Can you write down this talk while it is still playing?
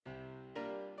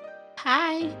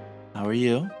Hi, How are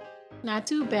you? not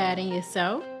too bad, and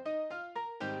yourself?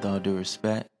 With all due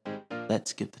respect,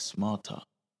 let's get the small talk.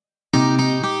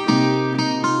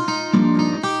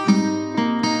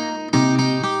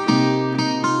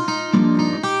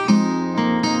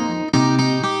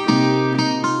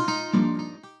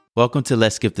 Welcome to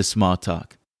Let's Skip the Small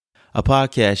Talk, a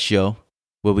podcast show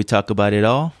where we talk about it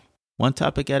all, one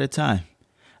topic at a time.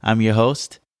 I'm your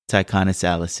host, Tyconis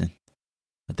Allison.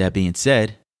 With that being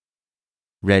said,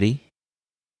 ready,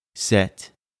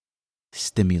 set,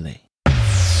 stimulate.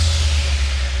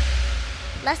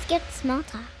 Let's get small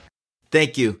talk.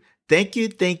 Thank you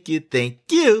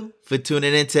for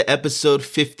tuning in to episode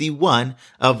 51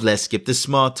 of Let's Skip the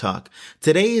Small Talk.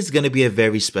 Today is going to be a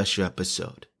very special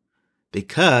episode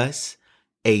because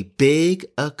a big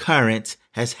occurrence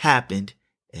has happened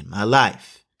in my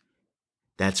life.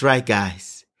 That's right,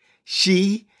 guys.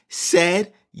 She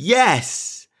said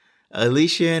yes.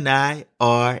 Alicia and I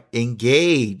are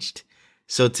engaged.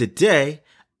 So today,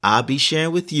 I'll be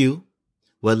sharing with you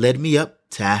what led me up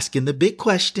to asking the big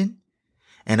question.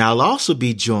 And I'll also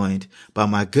be joined by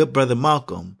my good brother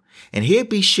Malcolm, and he'll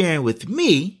be sharing with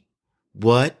me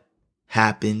what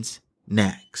happens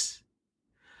next.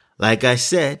 Like I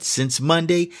said, since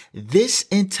Monday, this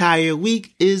entire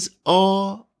week is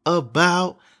all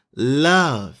about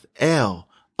love. L-O-V-E,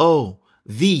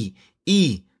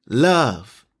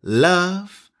 love,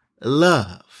 love,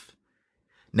 love.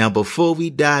 Now, before we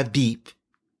dive deep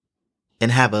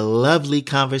and have a lovely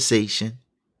conversation,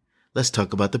 let's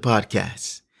talk about the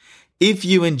podcast. If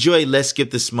you enjoy Let's Skip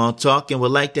the Small Talk and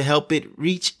would like to help it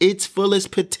reach its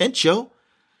fullest potential,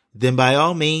 then by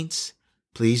all means,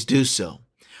 please do so.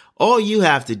 All you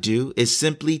have to do is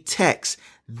simply text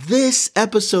this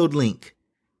episode link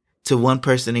to one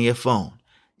person in your phone.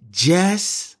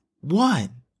 Just one.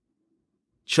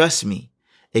 Trust me,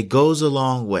 it goes a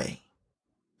long way.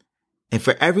 And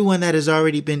for everyone that has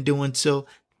already been doing so,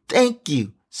 thank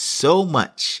you so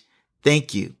much.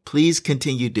 Thank you. Please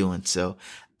continue doing so.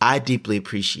 I deeply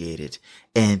appreciate it.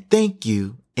 And thank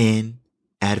you in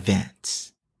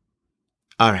advance.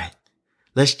 All right,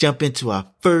 let's jump into our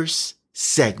first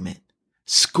segment.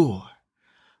 Score.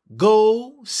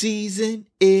 Goal season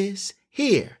is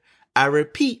here. I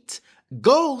repeat,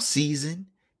 goal season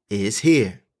is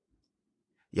here.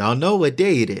 Y'all know what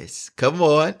day it is. Come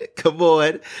on.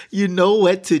 You know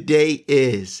what today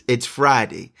is. It's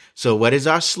Friday. So what is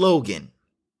our slogan?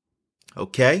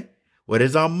 Okay? What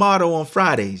is our motto on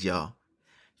Fridays, y'all?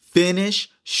 Finish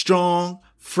strong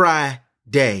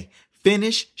Friday.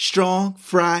 Finish strong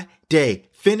Friday.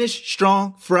 Finish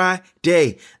strong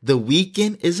Friday. The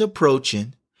weekend is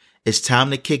approaching. It's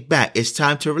time to kick back. It's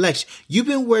time to relax. You've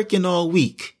been working all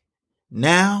week.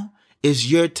 Now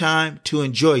is your time to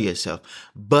enjoy yourself.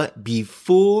 But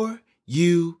before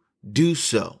you do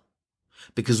so,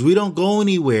 because we don't go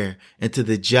anywhere until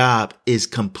the job is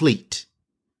complete.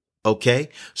 Okay?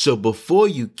 So before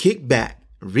you kick back,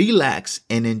 relax,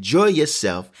 and enjoy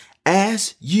yourself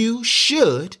as you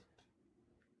should,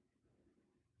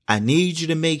 I need you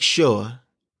to make sure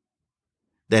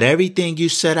that everything you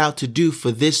set out to do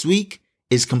for this week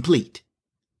is complete.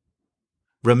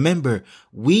 Remember,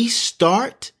 we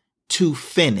start to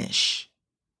finish.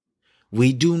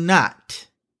 We do not.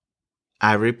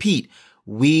 I repeat,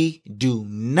 we do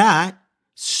not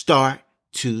start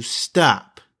to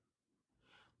stop.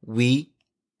 We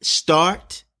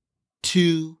start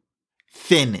to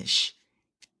finish.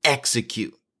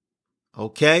 Execute.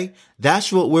 Okay?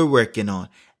 That's what we're working on.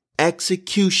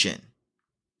 Execution.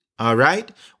 All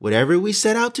right? Whatever we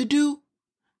set out to do,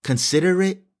 consider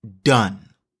it done.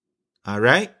 All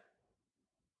right?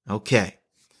 Okay.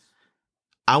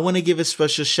 I want to give a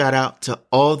special shout out to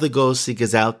all the goal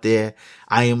seekers out there.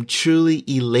 I am truly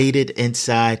elated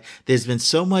inside. There's been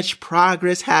so much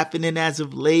progress happening as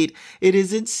of late. It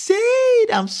is insane.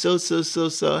 I'm so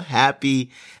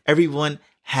happy. Everyone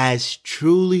has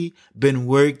truly been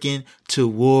working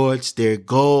towards their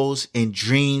goals and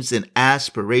dreams and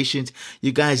aspirations.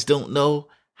 You guys don't know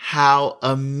how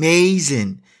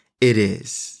amazing it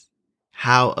is.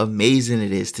 How amazing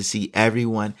it is to see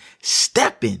everyone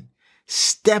stepping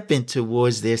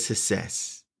towards their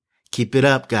success. Keep it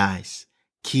up, guys.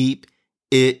 Keep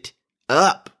it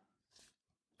up.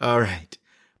 All right.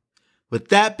 With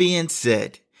that being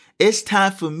said, it's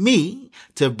time for me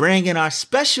to bring in our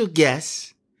special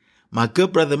guest, my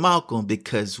good brother Malcolm,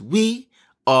 because we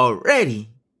are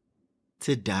ready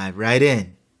to dive right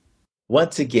in.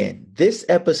 Once again, this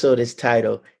episode is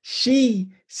titled,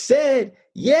 She Said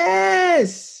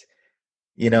Yes.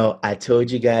 You know, I told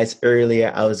you guys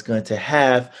earlier I was going to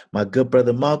have my good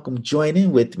brother Malcolm join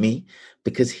in with me,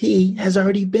 because he has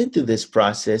already been through this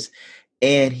process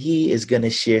and he is going to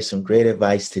share some great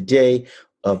advice today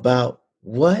about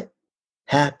what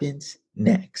happens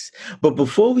next. But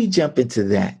before we jump into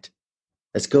that,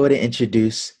 let's go ahead and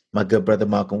introduce my good brother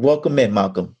Malcolm. Welcome in,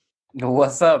 Malcolm.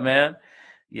 What's up, man?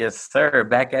 Yes, sir.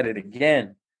 Back at it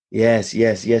again. Yes,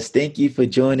 yes, yes. Thank you for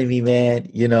joining me, man.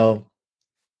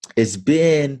 It's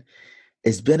been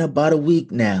it's been about a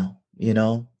week now,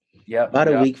 Yep, about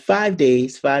a yep. week, 5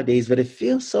 days, but it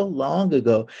feels so long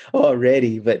ago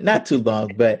already, but not too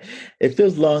long, but it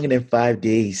feels longer than 5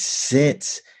 days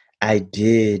since I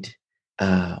did,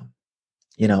 uh,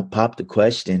 pop the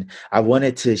question. I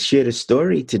wanted to share the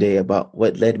story today about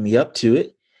what led me up to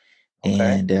it. Okay.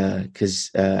 And because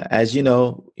as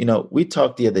we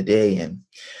talked the other day, and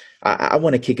I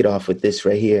want to kick it off with this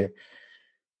right here.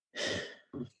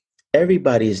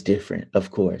 Everybody is different,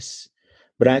 of course,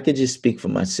 but I could just speak for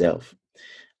myself.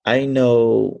 I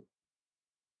know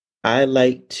I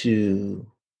like to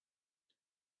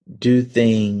do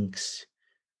things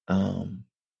um,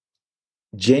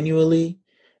 genuinely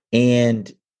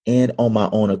and on my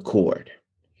own accord.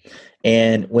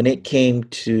 And when it came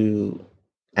to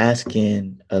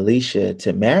asking Alicia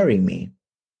to marry me,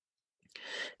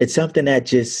 it's something that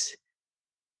just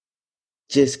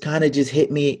kind of just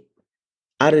hit me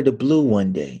out of the blue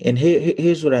one day. And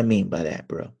here's what I mean by that,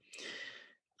 bro.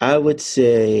 I would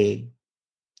say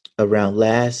around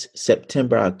last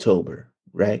September, October,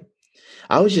 right?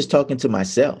 I was just talking to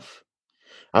myself.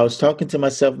 I was talking to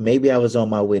myself. Maybe I was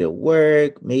on my way to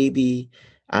work. Maybe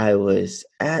I was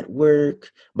at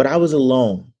work, but I was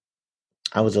alone.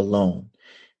 I was alone.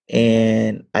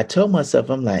 And I told myself,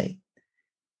 I'm like,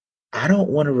 I don't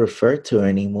want to refer to her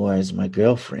anymore as my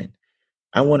girlfriend.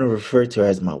 I want to refer to her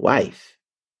as my wife.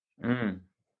 Mm,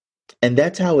 And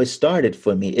that's how it started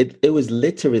for me. It was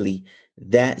literally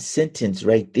that sentence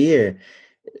right there.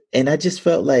 And I just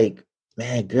felt like,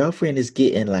 man, girlfriend is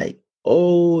getting like,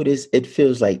 oh, this it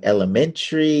feels like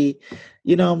elementary.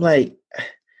 I'm like,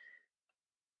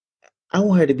 I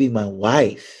want her to be my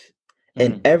wife.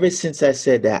 And mm, ever since I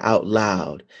said that out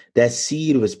loud, that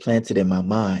seed was planted in my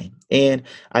mind. And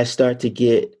I start to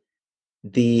get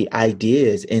the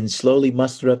ideas and slowly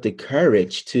muster up the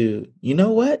courage to, you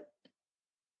know what?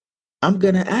 I'm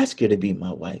gonna ask her to be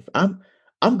my wife. I'm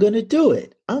gonna do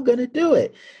it. I'm gonna do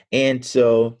it. And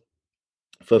so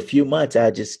for a few months, I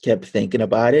just kept thinking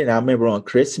about it. And I remember on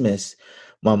Christmas,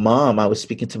 I was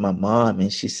speaking to my mom,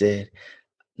 and she said,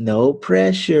 no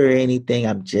pressure or anything.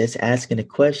 I'm just asking a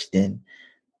question.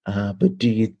 But do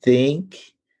you think,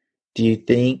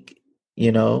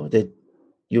 that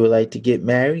you would like to get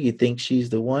married? You think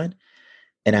she's the one?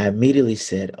 And I immediately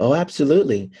said, oh,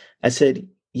 absolutely. I said,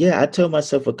 yeah, I told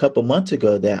myself a couple months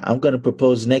ago that I'm going to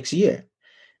propose next year.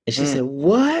 And she said, mm.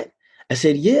 what? I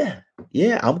said, yeah,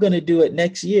 I'm going to do it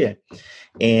next year.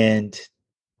 And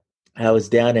I was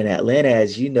down in Atlanta,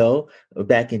 as you know,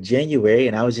 back in January,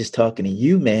 and I was just talking to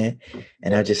you, man.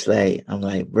 And Yep, I'm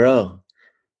like, bro,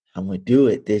 I'm gonna do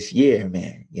it this year,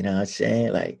 man. You know what I'm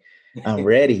saying? Like, I'm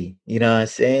ready. You know what I'm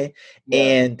saying? yeah.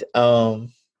 And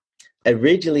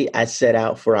originally I set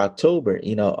out for October.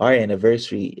 Our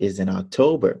anniversary is in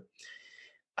October.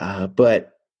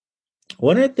 But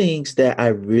one of the things that I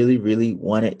really, really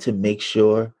wanted to make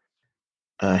sure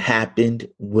happened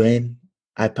when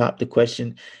I popped the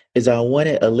question is I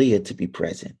wanted Aaliyah to be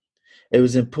present. It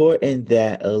was important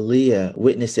that Aaliyah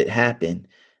witness it happen,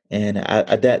 and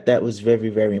that was very,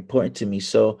 very important to me.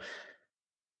 So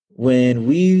when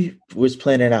we was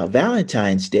planning out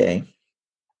Valentine's Day,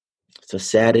 so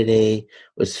Saturday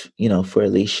was for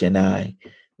Alicia and I,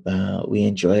 we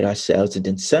enjoyed ourselves, and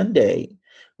then Sunday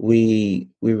we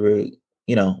were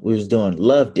we was doing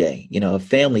Love Day, a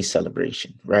family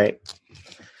celebration, right?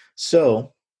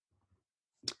 So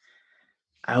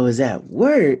I was at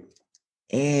work,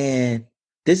 and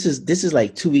this is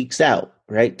like 2 weeks out,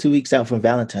 right? 2 weeks out from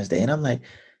Valentine's Day, and I'm like,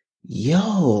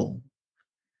 yo,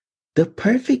 the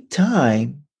perfect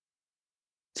time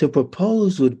to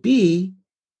propose would be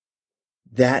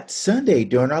that Sunday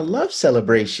during our love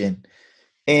celebration.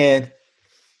 And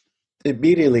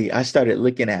immediately I started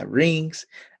looking at rings.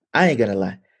 I ain't gonna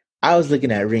lie. I was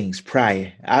looking at rings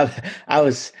prior. I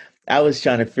was I was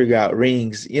trying to figure out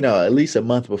rings, at least a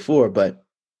month before, but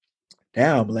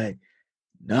now I'm like,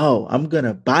 no, I'm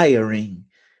gonna buy a ring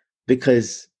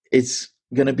because it's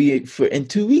gonna be for in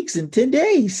 2 weeks and 10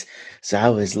 days. So I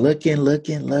was looking,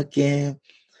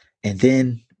 and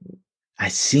then I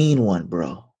seen one,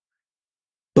 bro.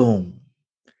 Boom.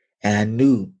 And I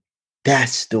knew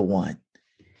that's the one.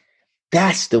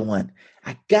 That's the one.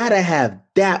 I gotta have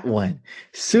that one.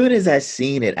 Soon as I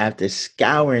seen it after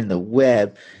scouring the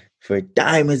web, for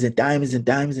diamonds and diamonds and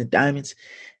diamonds and diamonds.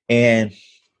 And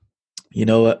you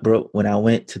know what, bro? When I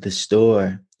went to the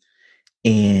store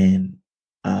and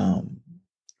um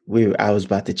I was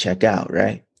about to check out,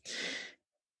 right?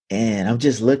 And I'm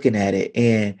just looking at it,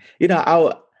 and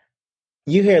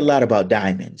you hear a lot about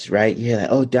diamonds, right? You hear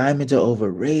like, oh, diamonds are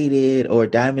overrated, or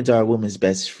diamonds are a woman's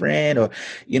best friend, or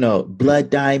blood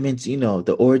diamonds,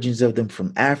 the origins of them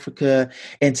from Africa.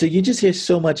 And so you just hear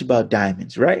so much about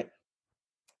diamonds, right?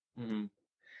 Mhm.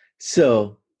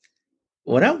 So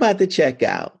when I'm about to check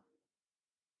out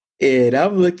and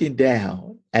I'm looking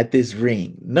down at this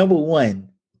ring, number one,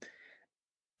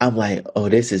 I'm like, oh,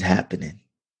 this is happening.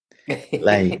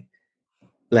 Like,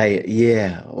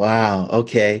 yeah, wow,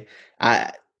 okay.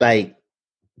 I like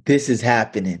this is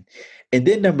happening. And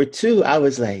then number two, I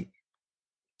was like,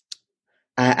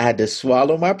 I had to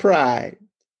swallow my pride.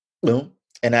 Boom.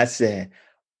 And I said,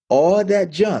 all that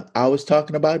junk I was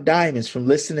talking about diamonds from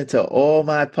listening to all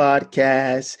my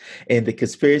podcasts and the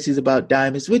conspiracies about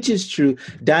diamonds, which is true.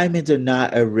 Diamonds are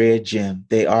not a rare gem.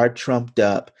 They are trumped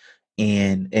up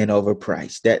and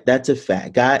overpriced. That's a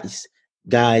fact. Guys,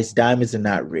 diamonds are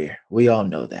not rare. We all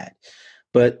know that.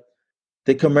 But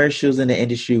the commercials in the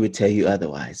industry would tell you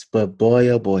otherwise. But boy,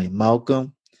 oh boy,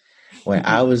 Malcolm, when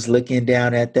I was looking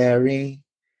down at that ring,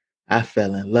 I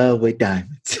fell in love with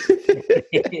diamonds.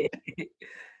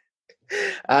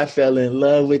 I fell in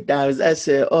love with diamonds. I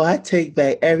said, oh, I take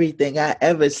back everything I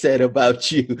ever said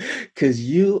about you because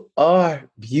you are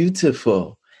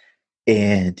beautiful.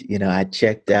 And, I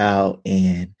checked out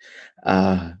and,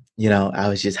 I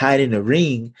was just hiding the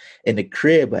ring in the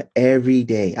crib, but every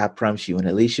day, I promise you, when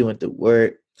Alicia went to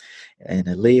work and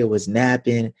Aaliyah was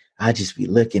napping, I'd just be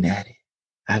looking at it.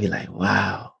 I'd be like,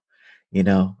 wow,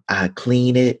 I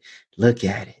clean it, look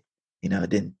at it,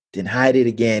 then hide it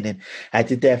again. And I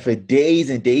did that for days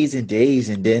and days and days.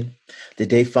 And then the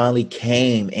day finally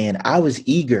came and I was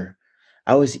eager.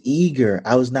 I was eager.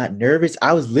 I was not nervous.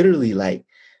 I was literally like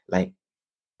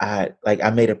I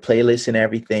made a playlist and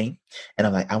everything. And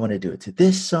I'm like, I want to do it to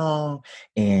this song.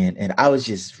 And I was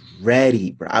just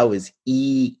ready, bro. I was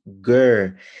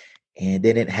eager. And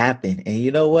then it happened. And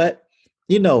you know what?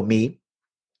 You know me.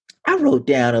 I wrote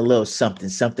down a little something,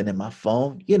 something in my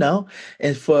phone,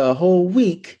 and for a whole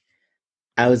week,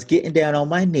 I was getting down on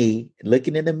my knee,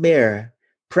 looking in the mirror,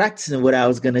 practicing what I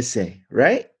was going to say,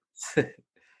 right?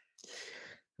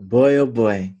 Boy, oh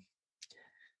boy,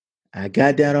 I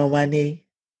got down on my knee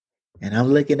and I'm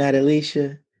looking at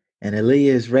Alicia, and Aaliyah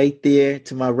is right there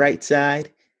to my right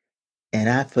side, and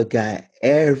I forgot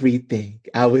everything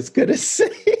I was going to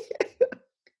say.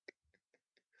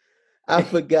 I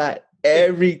forgot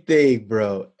everything,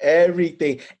 bro.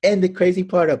 Everything. And the crazy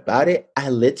part about it, I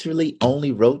literally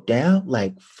only wrote down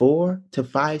like 4 to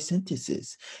 5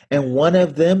 sentences. And one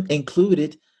of them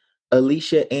included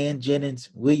Alicia Ann Jennings,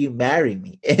 will you marry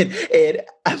me? And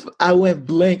I went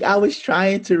blank. I was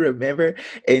trying to remember.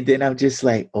 And then I'm just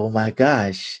like, oh my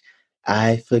gosh,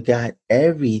 I forgot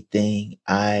everything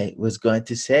I was going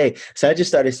to say. So I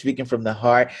just started speaking from the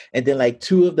heart. And then like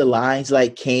two of the lines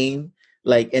like came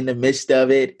like in the midst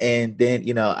of it. And then,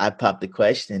 I popped the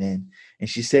question and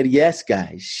she said, yes,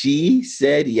 guys. She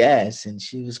said yes. And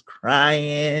she was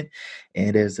crying.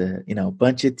 And there's a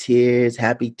bunch of tears,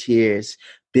 happy tears,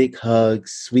 big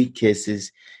hugs, sweet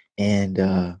kisses, and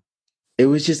it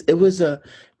was just it was a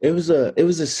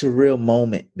surreal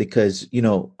moment because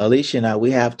Alicia and I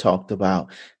we have talked about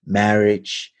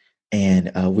marriage.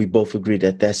 And we both agreed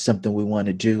that that's something we want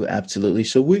to do absolutely.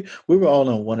 So we were all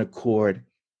on one accord.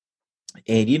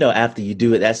 And after you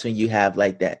do it, that's when you have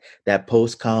like that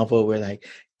post convo where like,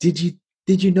 did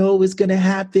you know it was gonna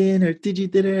happen, or did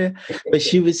it? But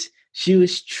she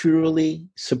was truly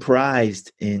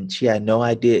surprised, and she had no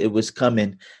idea it was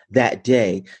coming that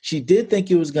day. She did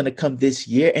think it was gonna come this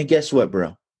year, and guess what,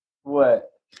 bro?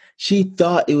 What? She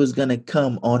thought it was gonna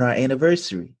come on our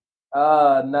anniversary.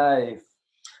 Ah, nice.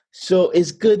 So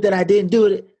it's good that I didn't do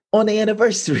it on the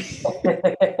anniversary.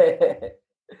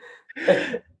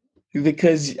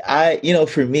 Because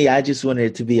for me, I just wanted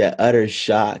it to be an utter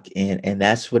shock, and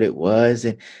that's what it was.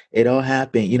 And it all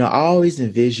happened. I always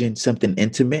envisioned something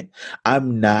intimate.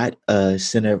 I'm not a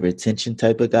center of attention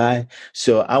type of guy,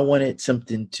 so I wanted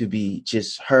something to be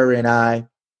just her and I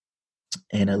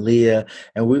and Aaliyah,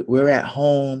 and we're at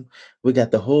home. We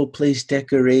got the whole place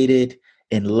decorated,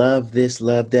 and love this,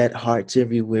 love that, hearts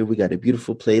everywhere. We got a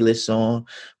beautiful playlist on.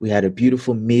 We had a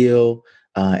beautiful meal.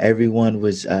 Everyone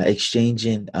was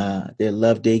exchanging their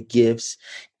love day gifts,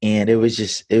 and it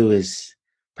was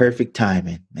perfect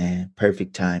timing, man,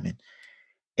 perfect timing,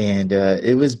 and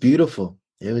it was beautiful.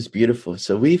 It was beautiful.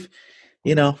 So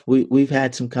we've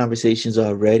had some conversations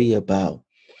already about,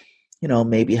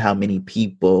 maybe how many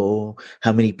people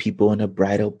in a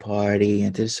bridal party,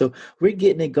 and so we're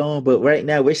getting it going. But right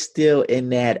now we're still in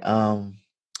that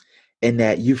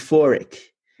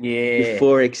Yeah.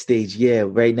 euphoric stage. Yeah,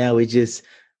 right now we're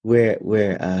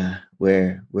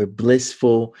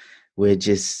blissful. We're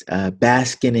just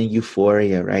basking in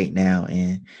euphoria right now,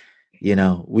 and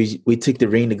we took the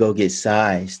ring to go get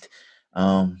sized.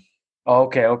 Um,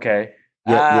 Okay, okay.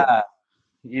 yeah, yeah.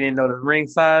 You didn't know the ring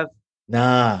size?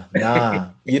 Nah.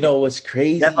 You know what's That's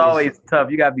crazy is always tough.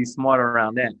 You gotta be smart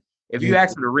around that. If you you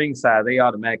ask for the ring size, they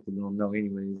automatically don't know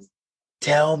anyways.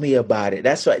 tell me about it.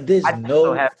 That's why there's I just so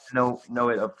no happen to know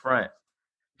it up front.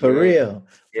 for Yeah, real.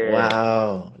 yeah,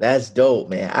 Wow, that's dope,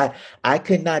 man. I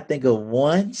could not think of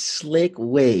one slick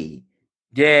way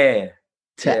yeah,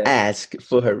 to yeah. ask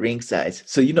for her ring size.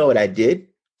 So you know what I did?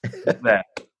 What's that?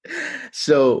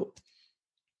 So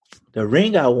the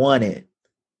ring I wanted,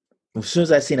 as soon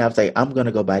as I seen it, I was like, I'm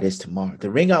gonna go buy this tomorrow.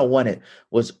 The ring I wanted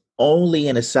was only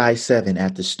in a size 7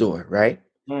 at the store, right?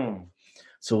 Mm.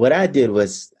 So what I did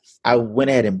was I went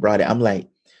ahead and brought it. I'm like,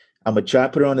 I'm gonna try to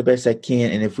put it on the best I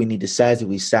can, and if we need to size it,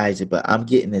 we size it. But I'm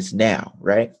getting this now,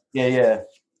 right? Yeah, yeah,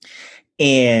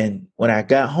 And when I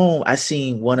got home, I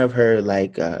seen one of her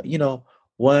like,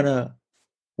 one of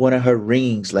one of her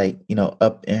rings, like,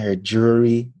 up in her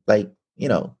jewelry, like,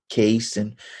 case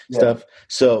and yeah. stuff.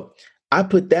 So I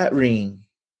put that ring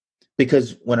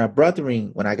because when I brought the ring,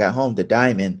 when I got home, the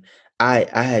diamond, I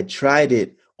had tried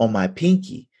it on my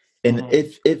pinky, and Hmm.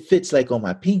 it fits like on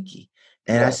my pinky.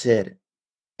 And I Yeah. said,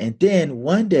 and then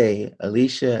one day,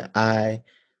 Aaliyah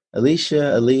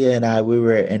and I, we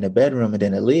were in the bedroom, and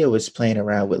then Aaliyah was playing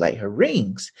around with like her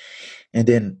rings. And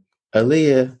then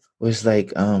Aaliyah was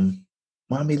like,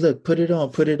 Mommy, look, put it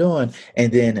on.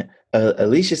 And then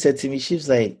Alicia said to me, she was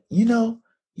like,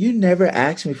 you never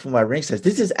asked me for my ring size.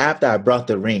 This is after I brought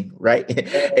the ring, right?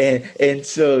 And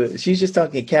so she's just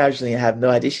talking casually and I have no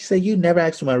idea. She said, you never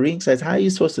asked for my ring size. How are you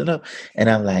supposed to know? And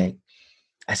I'm like,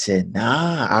 I said,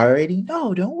 nah, I already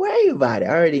know. Don't worry about it.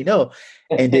 I already know.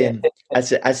 And then I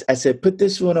said, put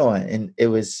this one on. And it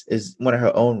was is one of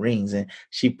her own rings. And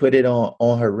she put it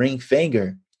on her ring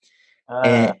finger Ah,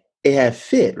 and it had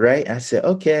fit, right? I said,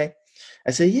 okay.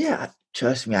 I said, yeah,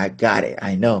 trust me, I got it.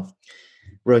 I know.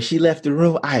 Bro, she left the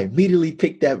room. I immediately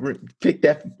picked that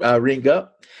ring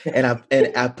up and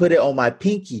I put it on my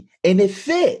pinky and it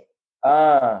fit.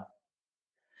 ah.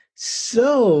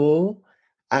 So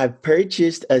I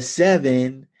purchased a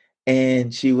 7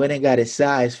 and she went and got a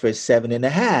size for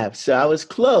 7.5. So I was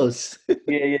close.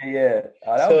 Yeah, yeah, yeah.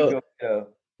 Oh, that was a So good show.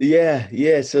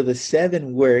 yeah. So the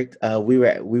 7 worked. We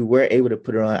were able to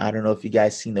put her on. I don't know if you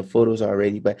guys seen the photos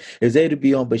already, but it was able to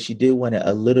be on. But she did want it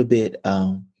a little bit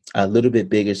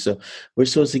bigger. So we're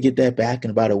supposed to get that back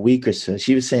in about a week or so.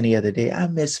 She was saying the other day, I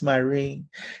miss my ring.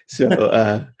 So,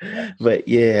 but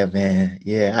yeah, man,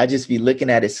 yeah. I just be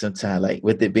looking at it sometimes, like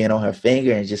with it being on her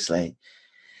finger, and just like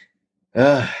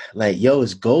yo,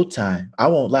 it's go time. I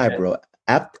won't lie, bro.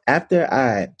 After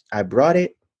I brought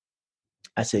it.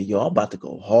 I said, yo, I'm about to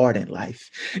go hard in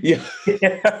life. Yo,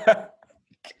 Yeah.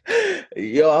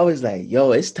 yo, I was like,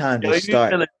 yo, it's time to Yo, you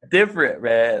start. feeling different,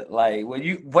 man. Like when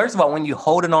you first of all, when you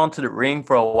holding on to the ring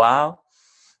for a while,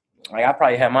 like I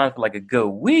probably had mine for like a good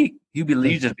week. You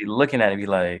just be looking at it and be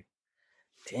like,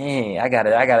 dang, I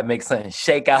gotta make something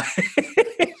shake out.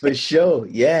 For sure.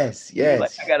 Yes, You be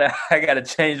like, yes. I gotta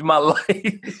change my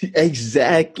life.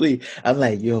 Exactly. I'm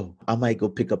like, yo, I might go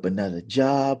pick up another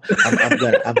job. I'm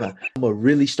gonna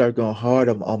really start going hard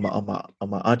on my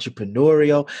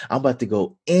entrepreneurial. I'm about to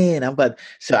go in.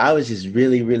 So I was just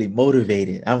really, really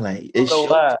motivated. I'm like, I don't it's know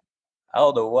show. why. I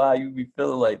don't know why you be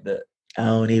feeling like that. I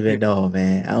don't even know,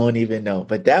 man. I don't even know.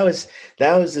 But that was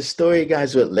the story,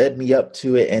 guys, what led me up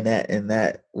to it, and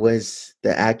that was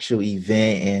the actual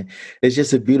event. And it's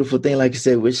just a beautiful thing. Like I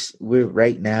said, we're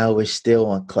right now, we're still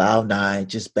on cloud nine,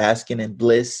 just basking in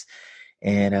bliss.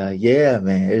 And yeah,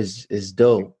 man, it's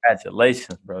dope.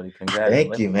 Congratulations, Brody. Thank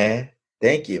Congratulations. you, man.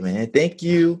 Thank you, man. Thank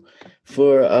you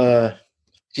for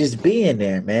just being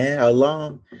there, man.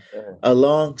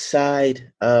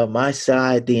 Alongside my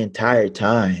side the entire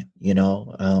time.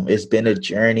 It's been a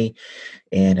journey,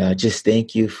 and just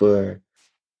thank you for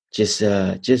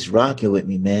just rocking with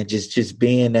me, man. Just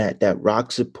being that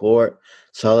rock support,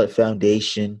 solid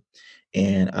foundation,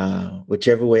 and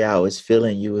whichever way I was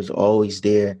feeling, you was always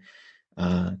there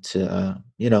to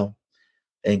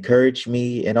encourage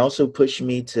me and also push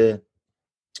me to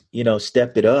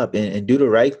step it up and do the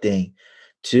right thing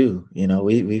too.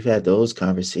 We've had those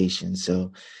conversations,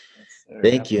 so Yes, sir.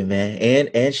 thank you, man.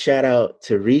 And shout out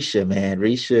to Risha, man.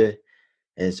 Risha,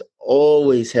 has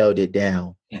always held it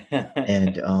down.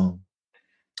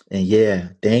 And yeah,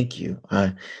 thank you.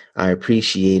 I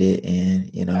appreciate it,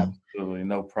 and Absolutely,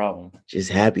 no problem.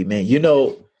 just happy, man.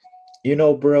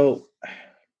 Bro,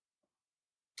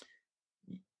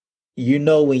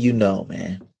 when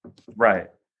man. Right.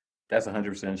 That's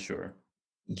 100% sure.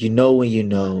 You know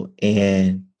when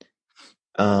and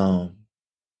um,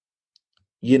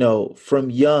 from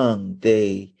young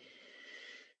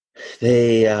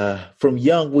from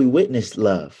young we witnessed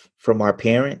love from our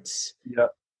parents,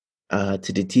 Yep.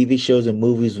 to the TV shows and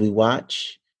movies we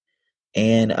watch,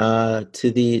 and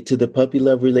to the puppy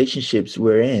love relationships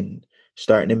we're in,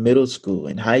 starting in middle school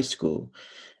and high school.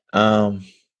 Um,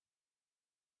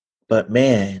 but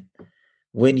man,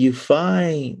 when you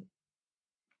find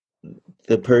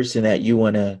the person that you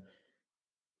want to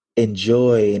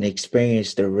enjoy and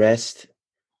experience the rest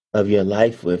of your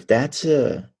life with, that's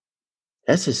a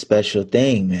special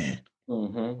thing, man.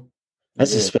 Mm-hmm. It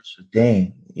That's a is. special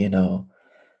thing.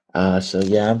 So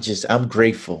yeah, I'm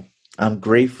grateful. I'm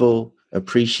grateful,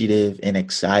 appreciative, and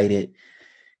excited.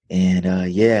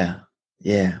 And yeah,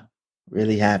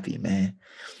 really happy, man.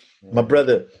 My Yeah.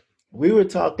 brother, we were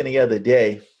talking the other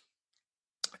day,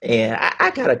 and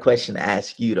I got a question to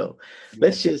ask you though. Yeah.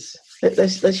 Let's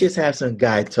just have some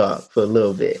guy talk for a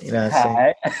little bit. You know what I'm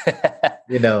saying? Hi.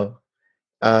 You know,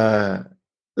 uh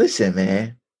listen,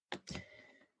 man.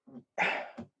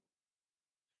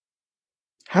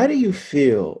 How do you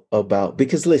feel about,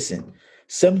 because listen,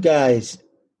 some guys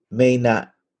may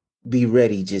not be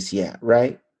ready just yet,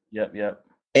 right? Yep. Yep.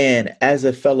 And as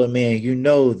a fellow man, you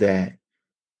know that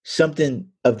something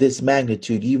of this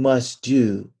magnitude you must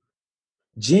do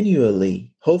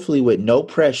genuinely, hopefully with no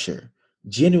pressure,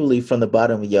 genuinely from the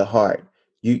bottom of your heart.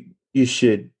 You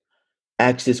should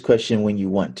ask this question when you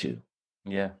want to.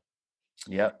 Yeah.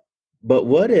 Yep. But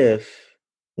what if,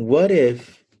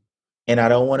 and I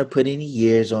don't want to put any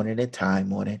years on it and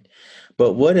time on it,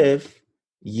 but what if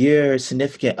your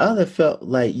significant other felt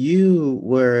like you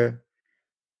were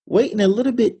waiting a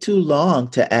little bit too long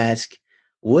to ask,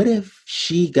 what if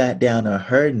she got down on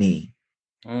her knee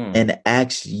Mm. and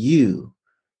asked you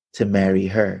to marry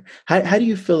her? How do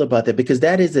you feel about that? Because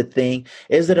that is a thing.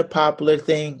 Is it a popular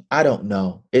thing? I don't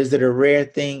know. Is it a rare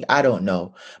thing? I don't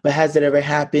know. But has it ever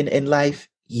happened in life?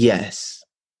 Yes.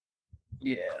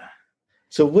 Yeah.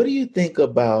 So what do you think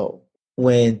about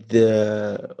when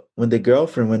the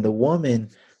woman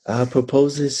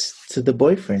proposes to the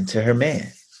boyfriend, to her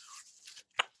man?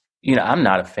 I'm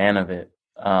not a fan of it.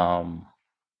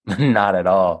 Not at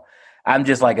all. I'm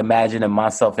just like imagining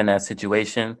myself in that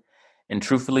situation, and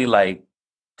truthfully, like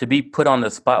to be put on the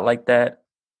spot like that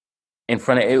in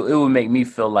front of it would make me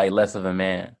feel like less of a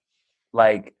man.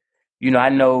 Like, I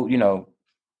know,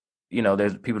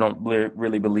 there's people don't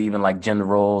really believe in like gender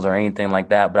roles or anything like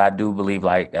that, but I do believe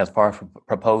like as far as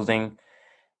proposing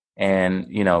and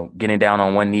getting down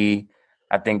on one knee,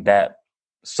 I think that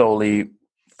solely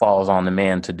falls on the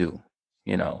man to do.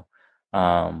 You know,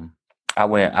 um,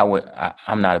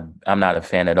 I'm not a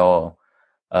fan at all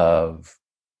of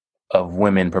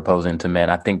women proposing to men.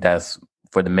 I think that's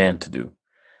for the men to do.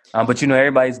 But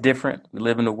everybody's different. We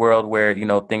live in a world where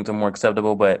things are more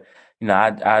acceptable. But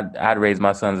I'd raise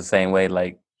my sons the same way.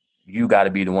 Like you got to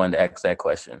be the one to ask that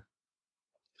question.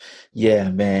 Yeah,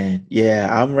 man. Yeah,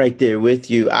 I'm right there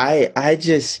with you. I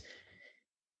just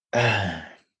uh,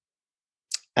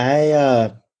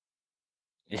 I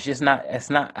It's just not. It's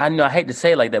not. I know. I hate to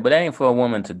say it like that, but that ain't for a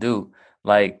woman to do.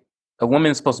 Like a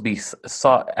woman's supposed to be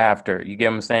sought after. You get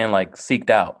what I'm saying? Like seeked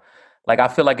out. Like I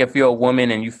feel like if you're a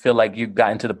woman and you feel like you've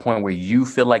gotten to the point where you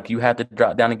feel like you have to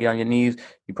drop down and get on your knees,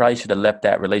 you probably should have left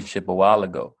that relationship a while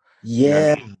ago. You know what I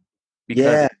yeah, mean? Because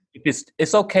yeah, if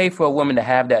it's okay for a woman to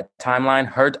have that timeline,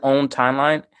 her own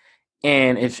timeline,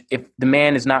 and if the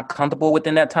man is not comfortable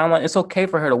within that timeline, it's okay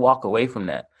for her to walk away from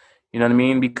that. You know what I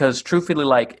mean? Because truthfully,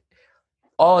 like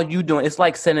all you doing, it's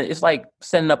like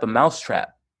setting up a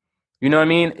mousetrap. You know what I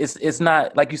mean? It's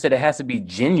not like you said. It has to be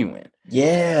genuine, and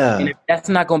yeah, if that's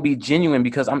not going to be genuine,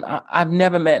 because I've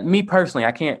never met me personally.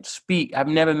 I can't speak. I've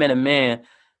never met a man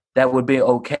that would be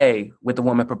okay with the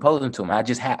woman proposing to him.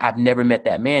 I've never met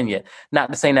that man yet.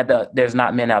 Not to say that there's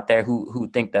not men out there who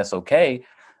think that's okay,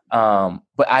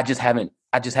 but I just haven't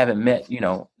met.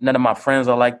 None of my friends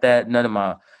are like that. None of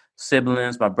my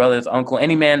siblings, my brothers, uncle,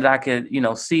 any man that I could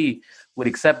see would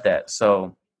accept that.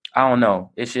 So I don't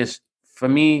know. It's just for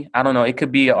me. I don't know. It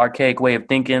could be an archaic way of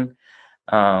thinking,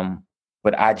 um,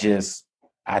 but I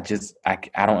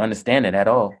don't understand it at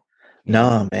all. You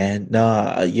know. no, man,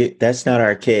 no, that's not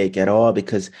archaic at all,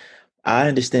 because I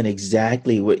understand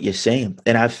exactly what you're saying,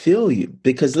 and I feel you.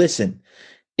 Because listen,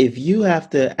 if you have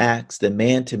to ask the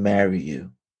man to marry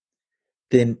you,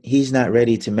 then he's not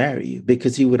ready to marry you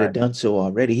because he would have Right. done so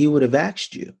already. He would have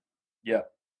asked you. Yeah.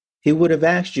 He would have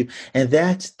asked you. And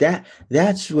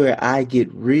that's where I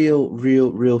get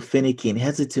real finicky and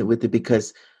hesitant with it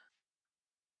because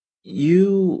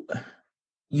you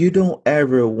you don't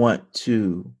ever want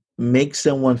to make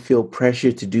someone feel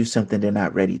pressure to do something they're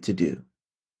not ready to do.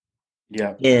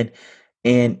 Yeah.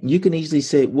 And you can easily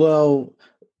say, well,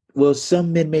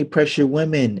 some men may pressure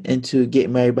women into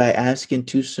getting married by asking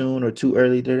too soon or too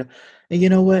early. And you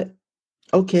know what?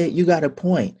 Okay, you got a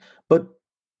point. But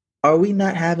are we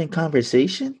not having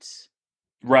conversations?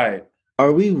 Right.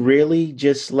 Are we really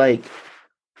just like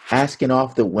asking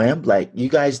off the whim? Like you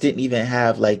guys didn't even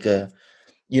have like a,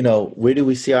 where do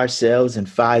we see ourselves in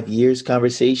 5 years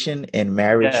conversation and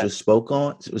marriage Yeah.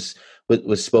 was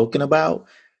was spoken about.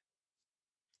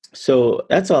 So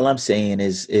that's all I'm saying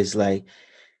is like,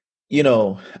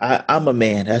 I'm a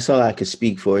man. That's all I could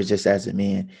speak for is just as a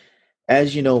man.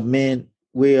 As you know, men,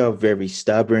 we are very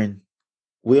stubborn.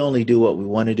 We only do what we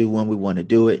want to do when we want to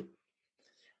do it.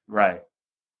 Right.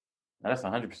 That's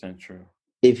 100% true.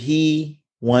 If he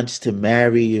wants to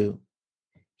marry you,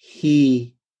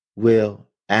 he will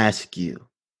ask you.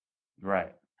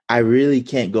 Right. I really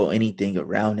can't go anything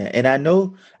around that. And I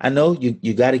know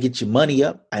you got to get your money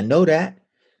up. I know that.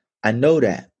 I know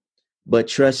that. But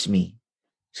trust me,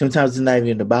 sometimes it's not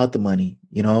even about the money,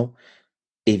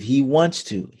 If he wants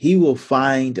to, he will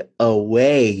find a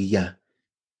way. Yeah.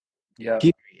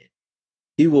 Period.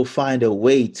 He will find a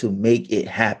way to make it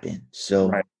happen. So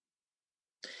Right.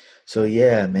 so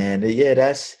yeah, man. Yeah,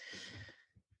 that's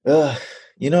uh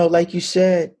like you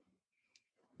said,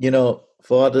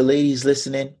 for all the ladies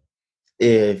listening,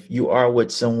 if you are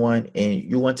with someone and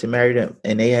you want to marry them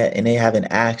and they haven't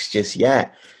asked just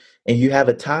yet and you have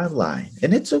a timeline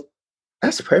and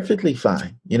that's perfectly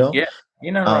fine, Yeah.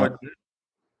 You're not wrong um with that.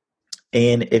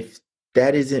 and if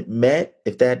that isn't met,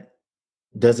 if that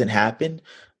doesn't happen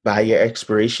by your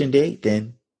expiration date,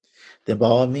 then by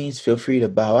all means feel free to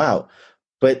bow out.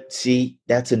 But see,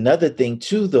 that's another thing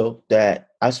too though that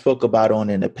I spoke about on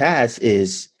in the past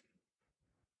is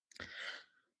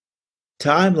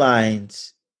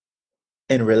timelines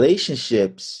and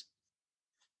relationships.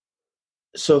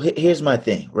 So here's my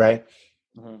thing, right?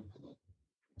 Mhm.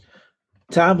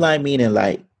 Timeline meaning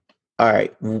like, all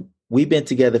right, we've been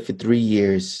together for 3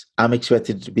 years. I'm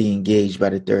expected to be engaged by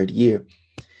the third year.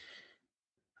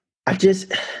 I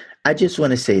just, I just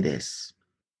want to say this: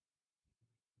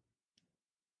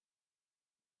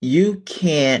 you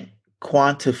can't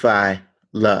quantify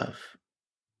love.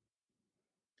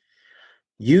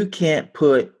 You can't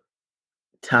put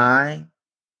time,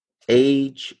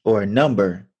 age, or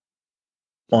number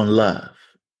on love.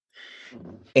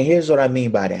 Mhm. And here's what I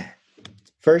mean by that.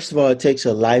 First of all, it takes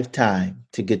a lifetime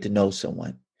to get to know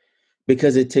someone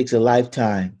because it takes a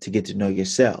lifetime to get to know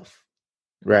yourself,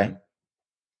 right? Mhm.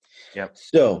 Yep.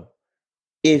 So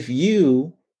if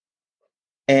you,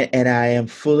 and I am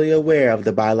fully aware of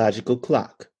the biological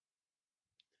clock,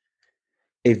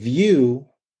 if you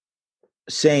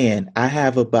saying I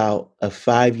have about a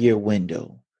 5 year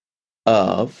window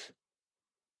of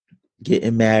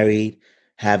getting married,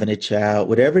 having a child,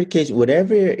 whatever the case,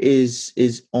 whatever is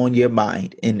on your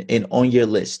mind and on your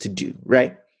list to do,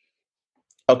 right?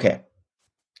 Okay.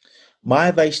 My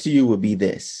advice to you would be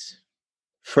this.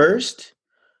 First,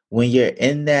 when you're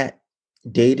in that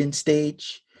dating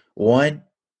stage, one,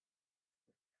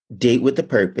 date with a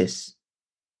purpose,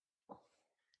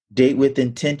 date with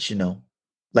intentional,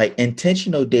 like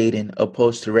intentional dating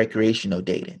opposed to recreational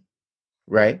dating,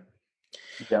 right?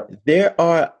 Yep. There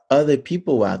are other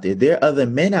people out there, there are other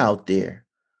men out there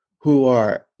who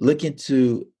are looking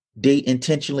to date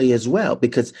intentionally as well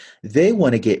because they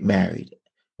want to get married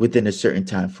within a certain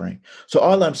time frame. So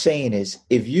all I'm saying is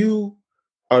if you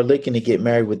are looking to get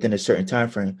married within a certain time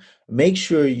frame, make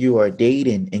sure you are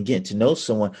dating and getting to know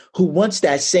someone who wants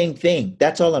that same thing.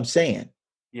 That's all I'm saying.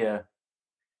 Yeah.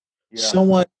 Yeah.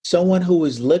 Someone who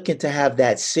is looking to have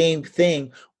that same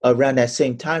thing around that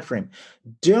same time frame.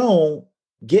 Don't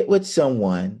get with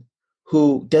someone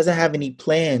who doesn't have any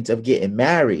plans of getting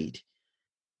married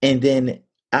and then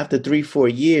after 3 4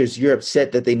 years you're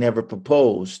upset that they never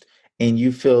proposed and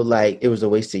you feel like it was a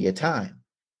waste of your time.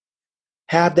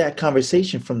 Have that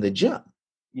conversation from the jump.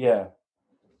 Yeah.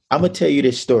 I'm gonna tell you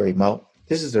this story, Mo.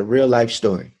 This is a real life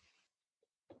story.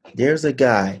 There's a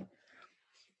guy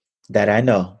that I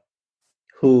know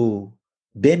who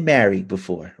been married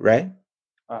before, right?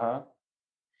 Uh-huh.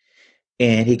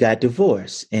 And he got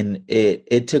divorced and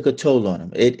it took a toll on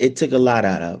him. It took a lot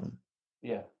out of him.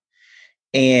 Yeah.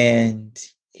 And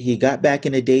he got back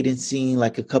in the dating scene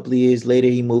like a couple of years later.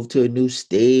 He moved to a new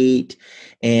state,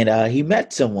 and he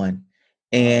met someone.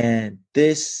 And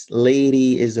this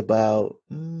lady is about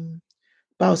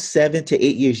 7 to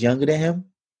 8 years younger than him.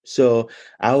 So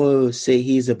I would say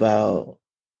he's about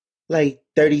like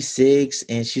 36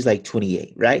 and she's like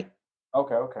 28, right?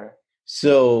 Okay, okay.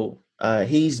 So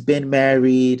he's been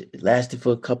married, lasted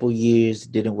for a couple years,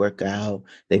 didn't work out.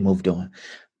 They moved on.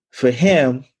 For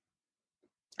him,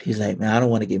 he's like, man, I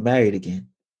don't want to get married again.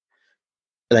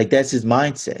 Like that's his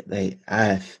mindset. Like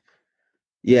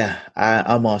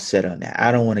I'm all set on that.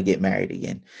 I don't want to get married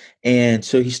again. And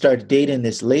so he started dating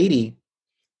this lady,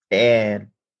 and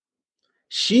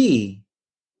she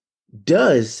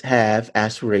does have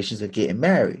aspirations of getting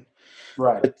married.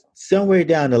 Right. But somewhere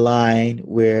down the line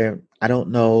where I don't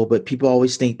know, but people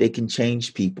always think they can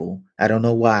change people. I don't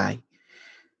know why.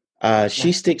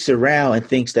 She sticks around and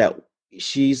thinks that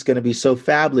she's going to be so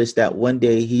fabulous that one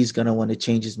day he's going to want to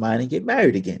change his mind and get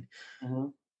married again. Mm-hmm.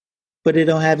 But it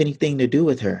don't have anything to do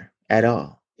with her at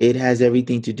all. It has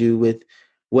everything to do with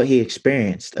what he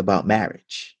experienced about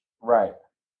marriage. Right.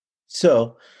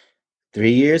 So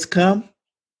 3 years come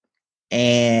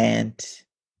and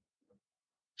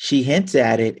she hints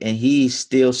at it and he's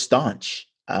still staunch.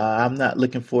 I'm not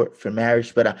looking for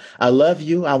marriage, but I love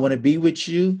you. I want to be with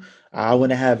you. I want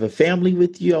to have a family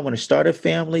with you. I want to start a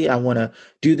family. I want to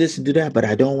do this and do that, but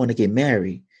I don't want to get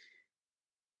married.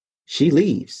 She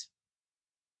leaves.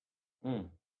 Mm.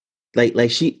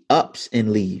 Like she ups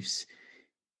and leaves.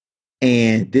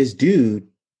 And this dude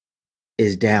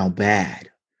is down bad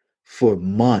for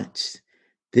months.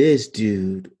 This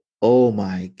dude, oh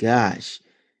my gosh.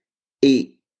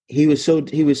 He he was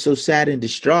so sad and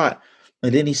distraught.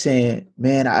 And then he's saying,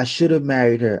 man, I should have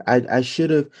married her. I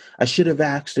should have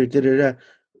asked her. Da, da, da.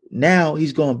 Now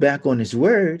he's going back on his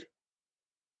word,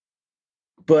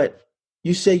 but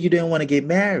you said you didn't want to get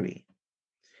married.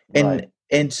 Right.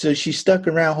 And so she stuck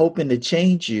around hoping to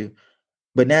change you.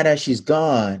 But now that she's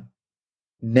gone,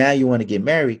 now you want to get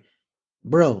married.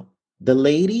 Bro, the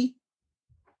lady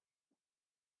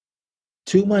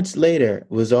 2 months later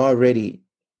was already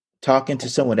talking to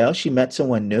someone else. She met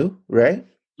someone new, right?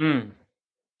 Mm.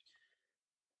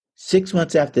 6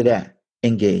 months after that,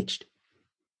 engaged.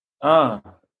 Uh,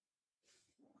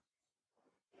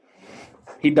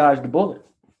 he dodged the bullet.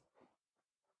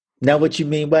 Now, what you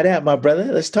mean by that, my brother?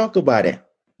 Let's talk about it.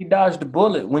 He dodged the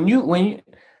bullet. When you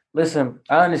listen,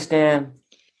 I understand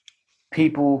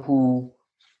people who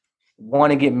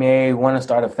want to get married, want to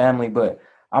start a family, but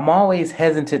I'm always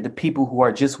hesitant to people who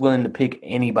are just willing to pick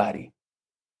anybody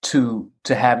to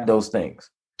have those things.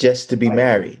 Just to be Like,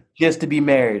 married. just to be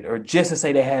married or just to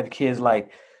say they have kids. Like,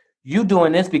 you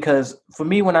doing this because for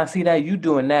me, when I see that, you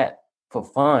doing that for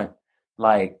fun.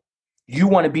 Like, you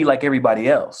want to be like everybody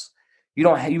else.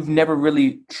 You've never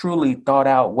really truly thought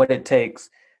out what it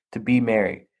takes to be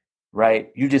married,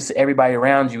 right? You just, everybody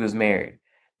around you is married.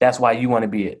 That's why you want to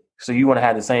be it. So you want to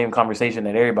have the same conversation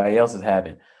that everybody else is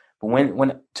having. But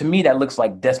when to me, that looks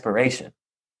like desperation,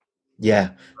 Yeah,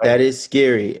 right? that is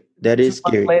scary. That is 2 months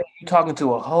scary. later, you talking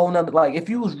to a whole nother, like if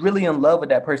you was really in love with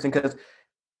that person, because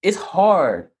it's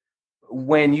hard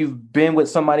when you've been with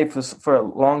somebody for a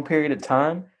long period of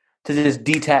time to just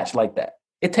detach like that.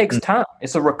 It takes Mm. time.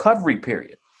 It's a recovery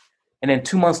period. And then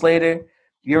 2 months later,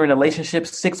 you're in a relationship.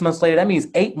 6 months later, that means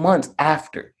 8 months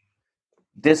after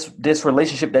this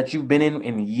relationship that you've been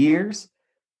in years,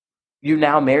 you're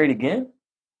now married again.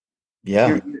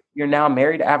 You're Yeah, you're now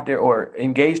married after or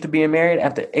engaged to being married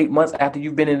after 8 months after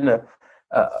you've been in a,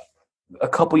 a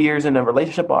couple years in a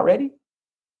relationship already.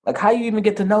 Like, how you even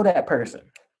get to know that person?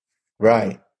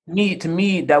 right. To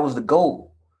me, that was the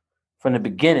goal from the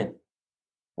beginning.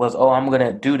 Was, oh, I'm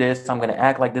gonna do this. I'm gonna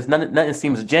act like this. Nothing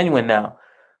seems genuine now.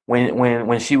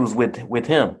 When she was with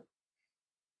him,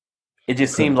 it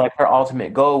just seemed Correct. like her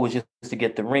ultimate goal was just to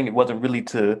get the ring. It wasn't really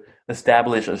to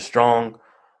establish a strong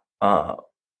uh,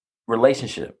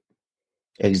 relationship.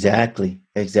 Exactly.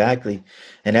 Exactly.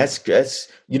 And that's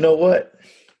you know what?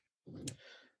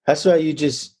 That's why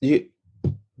you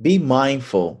be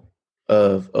mindful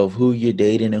of who you're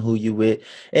dating and who you with.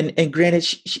 And granted,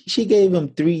 she gave him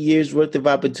 3 years worth of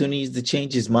opportunities to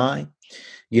change his mind,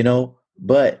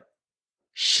 but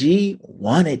she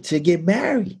wanted to get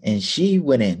married and she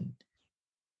went in,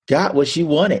 got what she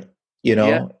wanted, you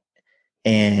Yeah, know,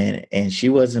 and she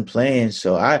wasn't playing.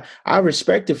 So I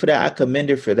respect her for that. I commend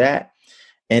her for that.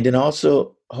 And then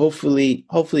also hopefully,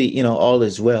 all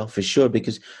is well for sure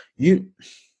because you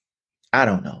I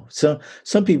don't know.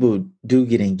 Some people do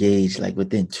get engaged like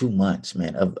within 2 months,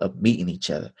 man, of meeting each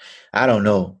other. I don't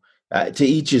know. To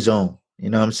each his own. You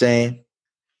know what I'm saying?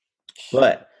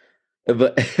 But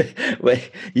But, but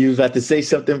you was about to say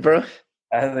something, bro?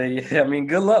 I say, yeah, I mean,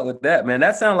 good luck with that, man.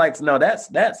 That sounds like no, that's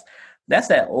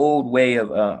that old way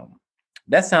of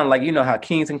that sounds like you know how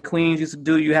kings and queens used to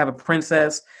do. You have a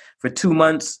princess for 2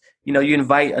 months. You know, you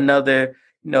invite another,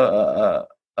 you know,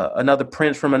 another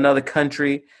prince from another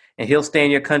country, and he'll stay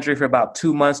in your country for about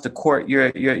 2 months to court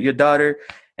your daughter,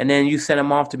 and then you send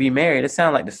him off to be married. It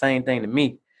sounds like the same thing to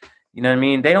me. You know what I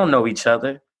mean? They don't know each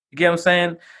other. You get what I'm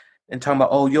saying? And talking about,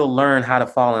 oh, you'll learn how to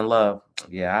fall in love.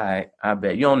 Yeah, I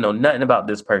bet you don't know nothing about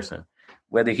this person,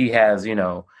 whether he has, you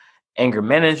know, anger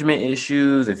management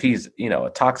issues, if he's, you know, a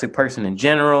toxic person in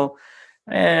general.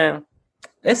 Man,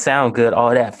 it sound good,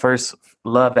 all that first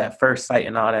love at first sight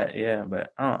and all that. Yeah,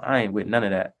 but I ain't with none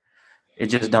of that. It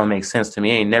just don't make sense to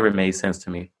me. It ain't never made sense to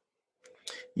me.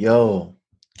 Yo,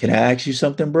 can I ask you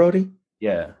something, Brody?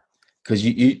 Yeah. Because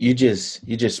you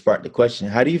just sparked the question.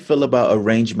 How do you feel about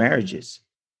arranged marriages?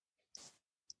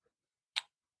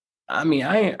 I mean,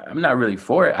 I'm not really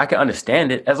for it. I can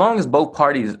understand it as long as both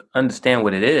parties understand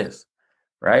what it is,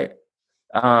 right?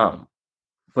 Um,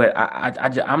 but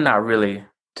I'm not really.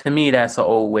 To me, that's an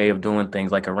old way of doing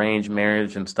things, like arranged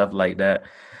marriage and stuff like that.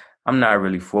 I'm not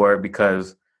really for it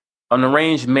because an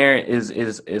arranged marriage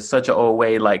is such an old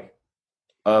way, like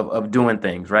of doing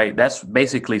things, right? That's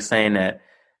basically saying that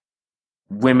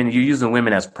women you're using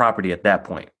women as property at that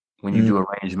point when you Mm, do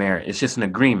arranged marriage. It's just an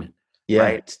agreement, yeah,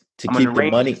 right? to I'm an keep the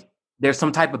arranged. money. There's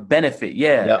some type of benefit,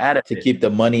 yeah, Yep, out of to it. keep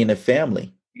the money in the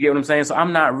family. You get what I'm saying? So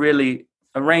I'm not really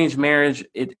arranged marriage.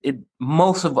 It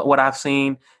most of what I've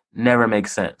seen never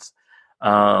makes sense.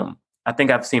 I think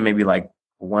I've seen maybe like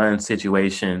one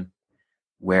situation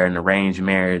where an arranged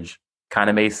marriage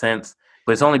kind of made sense,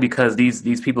 but it's only because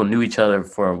these people knew each other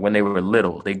for when they were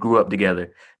little. They grew up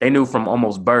together. They knew from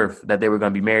almost birth that they were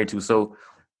going to be married to. So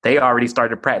they already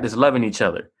started to practice loving each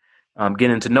other,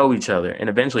 getting to know each other, and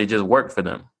eventually it just worked for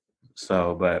them.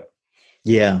 So, but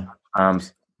Yeah. um,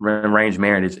 arranged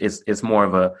marriage it's more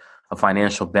of a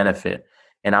financial benefit,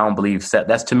 and I don't believe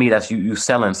that's to me that's you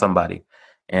selling somebody,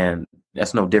 and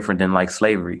that's no different than like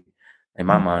slavery in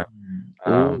my mind.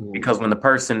 Oh, Because when the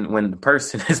person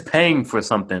is paying for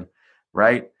something,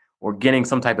 right, or getting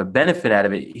some type of benefit out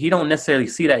of it, he don't necessarily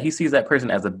see that. He sees that person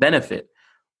as a benefit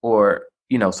or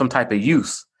you know some type of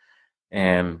use,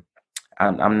 and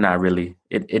I'm not really.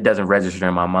 It doesn't register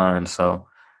in my mind, so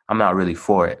I'm not really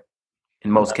for it.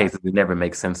 In most cases, it never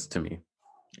makes sense to me.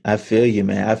 I feel you,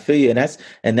 man. I feel you.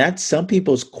 And that's some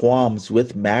people's qualms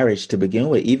with marriage to begin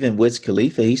with. Even Wiz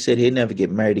Khalifa, he said he'd never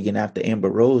get married again after Amber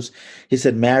Rose. He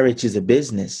said marriage is a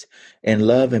business and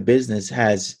love and business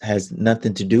has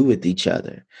nothing to do with each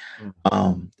other.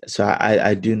 So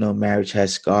I do know marriage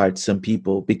has scarred some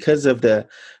people because of the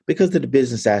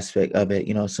business aspect of it.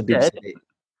 You know, some people Yeah, say that,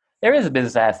 there is a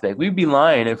business aspect. We'd be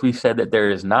lying if we said that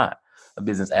there is not a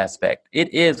business aspect.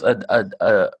 It is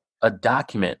a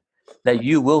document that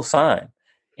you will sign,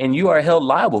 and you are held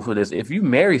liable for this. If you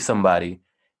marry somebody,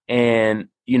 and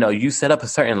you know you set up a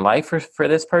certain life for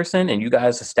this person, and you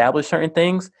guys establish certain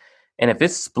things, and if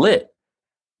it's split,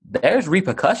 there's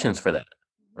repercussions for that,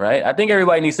 right? I think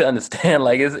everybody needs to understand.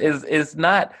 Like, it's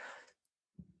not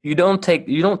you don't take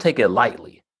it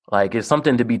lightly. Like it's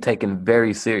something to be taken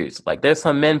very serious. Like there's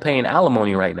some men paying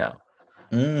alimony right now.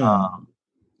 mm,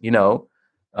 You know,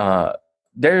 uh,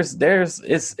 there's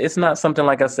it's not something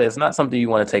like I said. It's not something you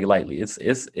want to take lightly.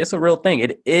 It's a real thing.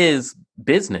 It is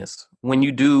business when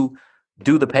you do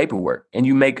the paperwork and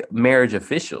you make marriage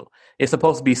official. It's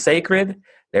supposed to be sacred.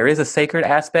 There is a sacred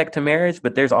aspect to marriage,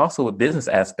 but there's also a business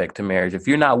aspect to marriage. If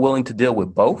you're not willing to deal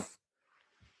with both,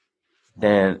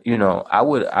 then you know I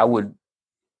would,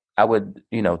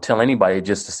 you know, tell anybody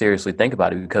just to seriously think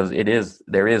about it because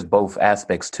there is both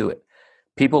aspects to it.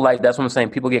 People like that's what I'm saying.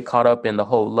 People get caught up in the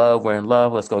whole love. We're in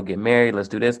love. Let's go get married. Let's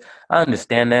do this. I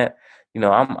understand that. You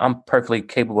know, I'm perfectly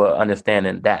capable of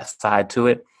understanding that side to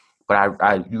it.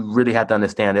 But you really have to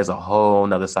understand there's a whole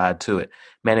nother side to it.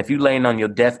 Man, if you laying on your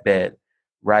deathbed,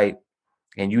 right,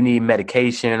 and you need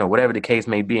medication or whatever the case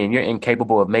may be, and you're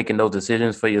incapable of making those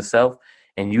decisions for yourself,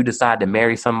 and you decide to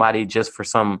marry somebody just for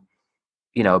some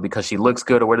you know, because she looks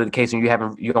good or whatever the case, and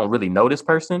you don't really know this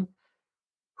person,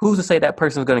 who's to say that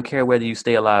person's going to care whether you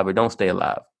stay alive or don't stay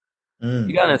alive? You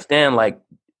mm. got to understand, like,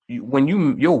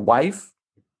 your wife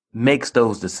makes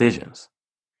those decisions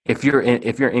if you're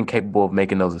incapable of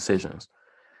making those decisions.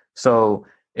 So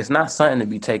it's not something to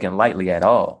be taken lightly at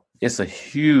all. It's a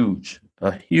huge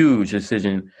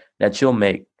decision that you'll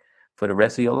make for the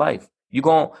rest of your life. You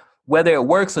going whether it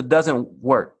works or doesn't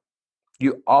work,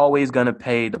 you're always going to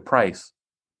pay the price.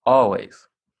 Always.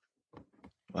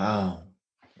 Wow.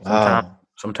 Sometimes Wow.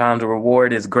 sometimes the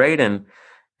reward is great and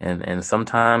and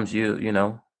sometimes you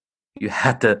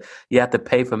have to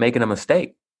pay for making a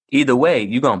mistake. Either way,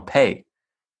 you're gonna pay.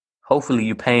 Hopefully,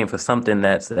 you're paying for something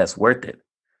that's worth it.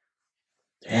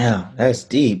 Damn, that's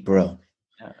deep, bro.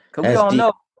 Because we That's all deep.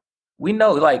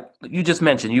 know, like you just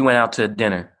mentioned, you went out to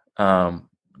dinner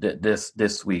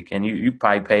this week, and you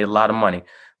probably paid a lot of money,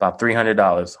 about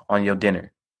 $300 on your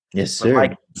dinner. Yes, But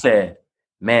like sir. you said,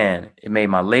 man, it made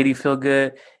my lady feel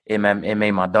good. It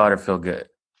made my daughter feel good.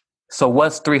 So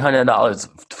what's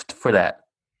 $300 for that,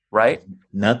 right?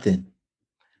 Nothing.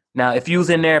 Now, if you was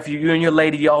in there, if you and your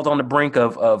lady, y'all's on the brink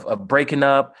of breaking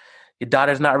up, your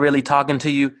daughter's not really talking to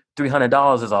you,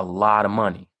 $300 is a lot of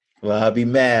money. Well, I'll be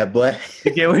mad, boy.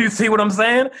 You see what I'm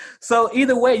saying? So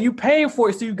either way, you paying for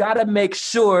it, so you got to make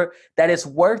sure that it's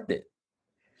worth it.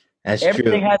 That's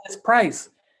Everything true. has its price,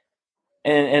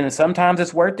 and sometimes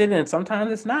it's worth it, and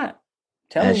sometimes it's not. I'm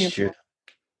telling That's you. true.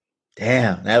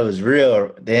 Damn, that was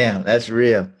real. Damn, that's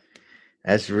real.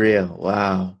 That's real.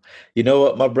 Wow. You know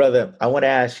what, my brother? I want to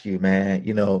ask you, man.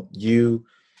 You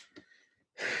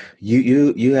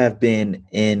have been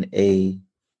in a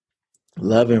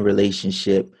loving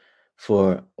relationship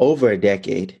for over a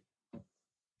decade,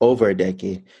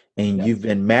 and Yep. you've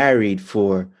been married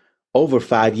for over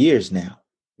 5 years now.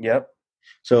 Yep.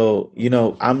 So,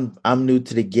 I'm new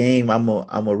to the game. I'm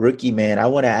a rookie, man. I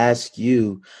want to ask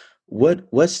you,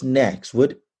 what's next?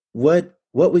 What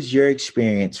was your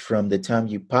experience from the time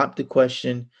you popped the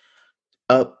question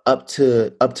up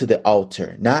to the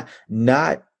altar?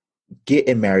 Not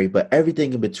getting married, but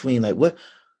everything in between. Like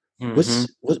Hmm.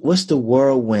 what's the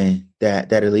whirlwind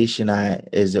that Alicia and I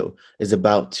is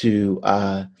about to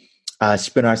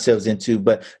spin ourselves into?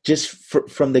 But just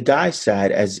from the guy's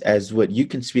side, as what you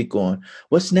can speak on,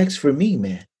 what's next for me,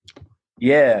 man?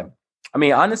 Yeah. I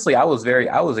mean, honestly, I was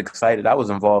excited. I was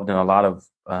involved in a lot of,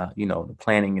 the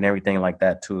planning and everything like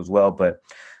that too, as well. But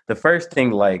the first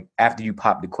thing, like after you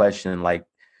pop the question, like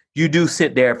you do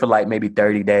sit there for like maybe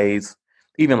 30 days,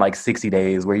 even like 60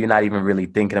 days, where you're not even really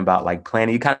thinking about like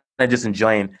planning. You kind of just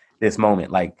enjoying this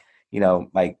moment, like,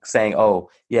 like saying, oh,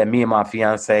 yeah, me and my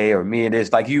fiance or me and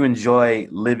this, like you enjoy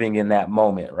living in that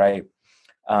moment, right?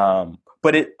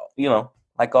 But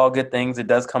like all good things, it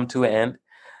does come to an end.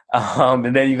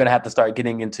 And then you're gonna have to start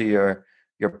getting into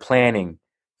your planning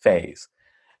phase.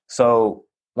 So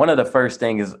one of the first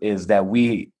things is that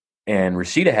we and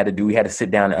Rashida had to do. We had to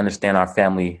sit down and understand our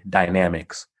family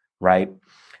dynamics, right?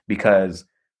 Because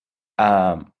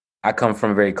I come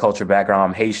from a very cultured background.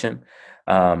 I'm Haitian,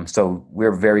 so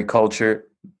we're very cultured.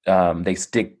 We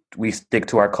stick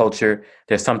to our culture.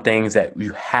 There's some things that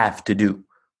you have to do,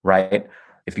 right?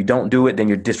 If you don't do it, then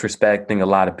you're disrespecting a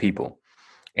lot of people.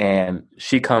 And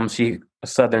she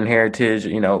Southern heritage,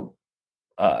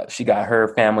 she got her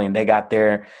family and they got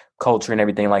their culture and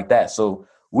everything like that. So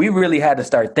we really had to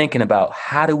start thinking about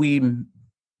how do we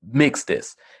mix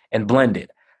this and blend it.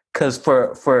 Because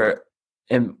for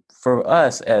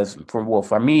us,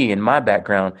 for me and my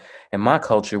background and my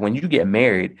culture, when you get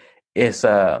married, it's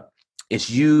it's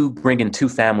you bringing two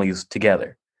families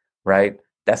together, right?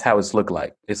 That's how it's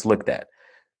looked at.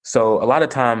 So a lot of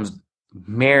times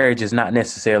marriage is not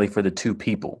necessarily for the two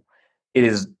people. It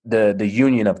is the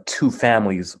union of two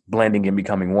families blending and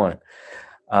becoming one.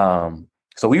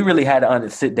 So we really had to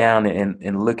sit down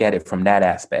and look at it from that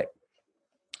aspect.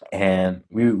 And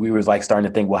we was like starting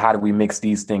to think, well, how do we mix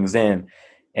these things in?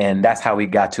 And that's how we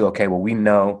got to, okay, well, we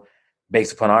know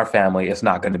based upon our family, it's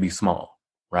not going to be small,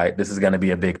 right? This is going to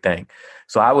be a big thing.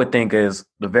 So I would think is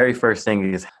the very first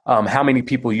thing is how many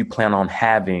people you plan on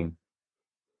having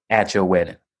at your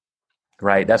wedding,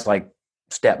 right? That's like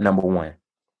step number one.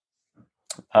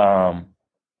 Um,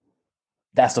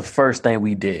 that's the first thing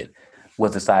we did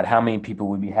was decide how many people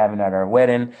we'd be having at our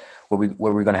wedding. Where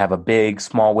we're going to have a big,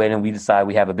 small wedding. We decided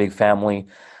we have a big family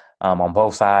on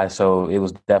both sides, so it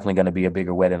was definitely going to be a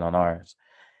bigger wedding on ours.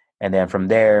 And then from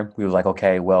there, we was like,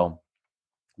 okay, well,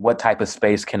 what type of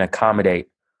space can accommodate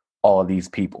all of these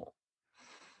people?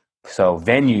 So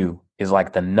venue is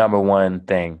like the number one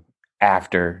thing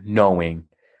after knowing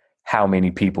how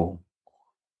many people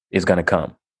is going to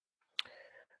come.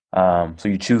 So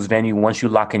you choose venue. Once you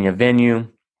lock in your venue,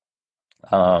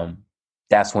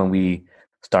 that's when we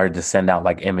started to send out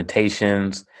like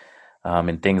invitations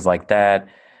and things like that.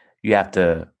 You have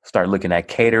to start looking at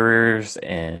caterers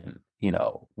and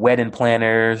wedding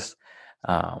planners,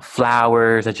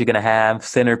 flowers that you're gonna have,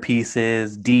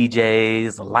 centerpieces,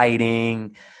 DJs,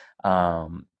 lighting,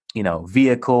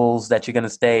 vehicles that you're gonna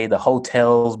stay, the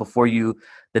hotels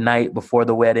the night before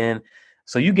the wedding.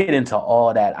 So you get into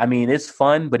all that. I mean, it's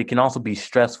fun, but it can also be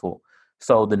stressful.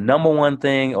 So the number one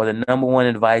thing or the number one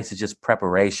advice is just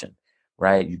preparation,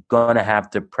 right? You're gonna have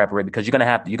to prep it because you're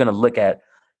gonna look at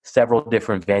several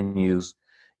different venues.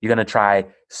 You're gonna try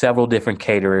several different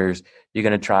caterers. You're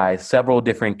gonna try several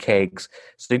different cakes.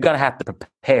 So you're gonna have to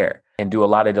prepare and do a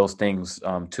lot of those things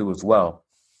too as well.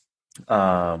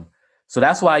 Um, so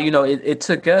that's why it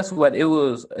took us it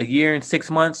was a year and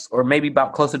 6 months, or maybe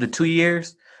about closer to 2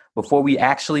 years before we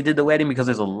actually did the wedding, because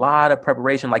there's a lot of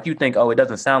preparation. Like, you think, oh, it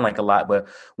doesn't sound like a lot, but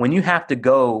when you have to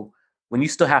go, when you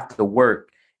still have to work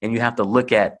and you have to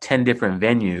look at 10 different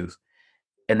venues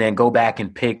and then go back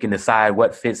and pick and decide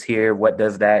what fits here, what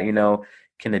does that,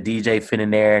 can the DJ fit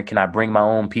in there? Can I bring my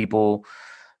own people?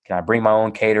 Can I bring my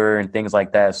own caterer and things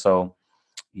like that? So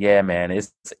yeah, man,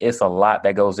 it's a lot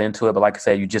that goes into it. But like I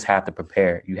said, you just have to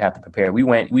prepare. You have to prepare. We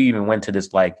even went to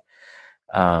this, like,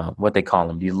 what they call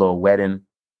them, these little wedding.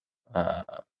 Uh,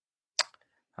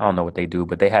 I don't know what they do,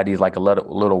 but they had these like a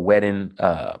little wedding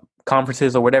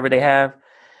conferences or whatever they have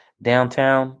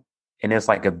downtown, and it's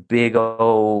like a big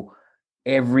old.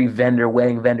 Every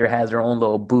wedding vendor has their own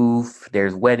little booth.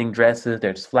 There's wedding dresses,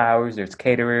 there's flowers, there's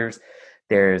caterers,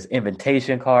 there's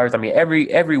invitation cards. I mean,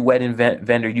 every wedding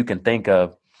vendor you can think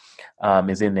of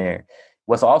is in there.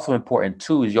 What's also important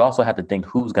too is you also have to think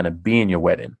who's going to be in your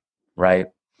wedding, right?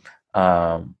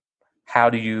 How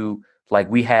do you, like,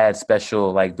 we had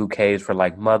special like bouquets for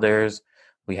like mothers,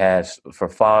 we had for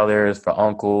fathers, for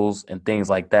uncles, and things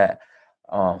like that.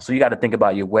 So you got to think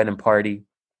about your wedding party.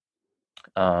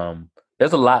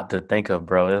 There's a lot to think of,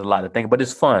 bro. There's a lot to think, but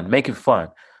it's fun. Make it fun,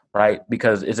 right?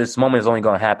 Because this moment is only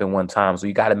going to happen one time, so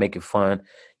you got to make it fun.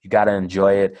 You got to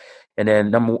enjoy it. And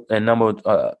then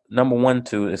number one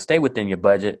too is stay within your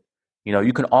budget.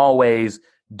 You can always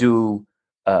do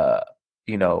a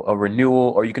renewal,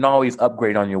 or you can always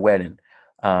upgrade on your wedding.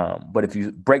 But if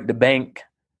you break the bank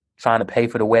trying to pay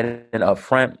for the wedding up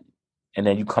front, and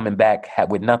then you coming back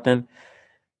with nothing,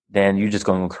 then you're just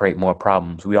going to create more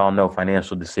problems. We all know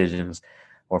financial decisions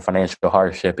or financial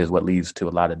hardship is what leads to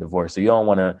a lot of divorce. So you don't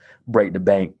want to break the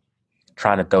bank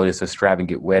trying to throw this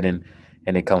extravagant wedding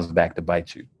and it comes back to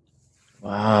bite you.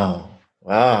 Wow.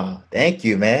 Wow. Thank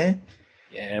you, man.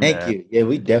 Yeah, Thank man. you. Yeah,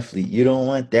 you don't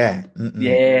want that. Mm-mm.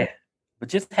 Yeah. But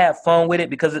just have fun with it,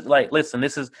 because it's like, listen,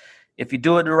 if you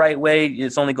do it the right way,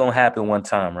 it's only going to happen one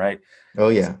time, right? Oh, So,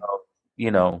 yeah.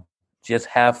 you know, just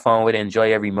have fun with it.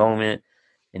 Enjoy every moment.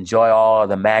 Enjoy all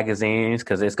the magazines,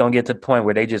 because it's going to get to the point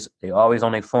where they always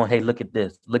on their phone. Hey, look at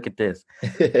this. Look at this.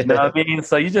 You know what I mean?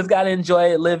 So you just got to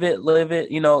enjoy it, live it, live it.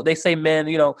 They say, men,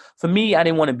 for me, I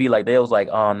didn't want to be like, they was like,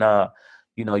 oh, nah,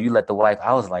 you let the wife.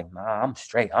 I was like, nah, I'm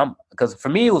straight. Because for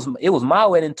me, it was my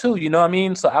wedding too. You know what I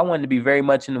mean? So I wanted to be very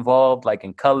much involved, like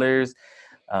in colors,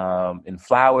 in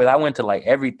flowers. I went to like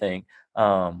everything.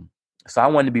 So I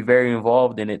wanted to be very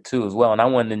involved in it too as well. And I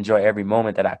wanted to enjoy every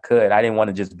moment that I could. I didn't want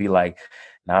to just be like,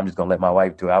 nah, I'm just going to let my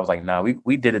wife do it. I was like, nah,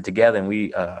 we did it together, and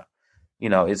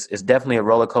it's definitely a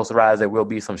roller coaster ride. There will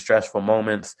be some stressful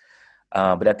moments,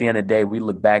 but at the end of the day, we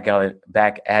look back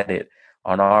at it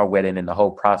on our wedding and the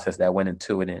whole process that went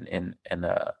into it, and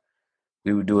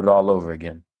we would do it all over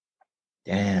again.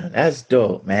 Damn, that's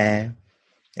dope, man.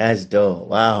 That's dope.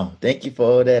 Wow. Thank you for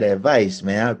all that advice,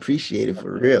 man. I appreciate it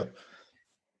for real.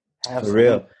 For Absolutely.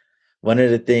 real. One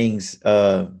of the things,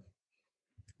 the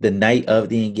night of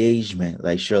the engagement,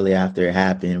 like shortly after it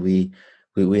happened, we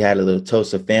had a little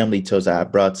toast, a family toast. I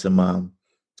brought some of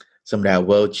that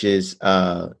Welch's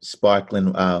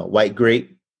sparkling white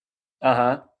grape.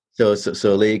 Uh-huh.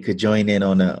 So Leah could join in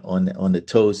on the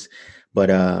toast. But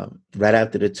right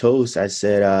after the toast, I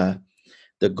said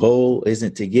the goal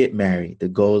isn't to get married. The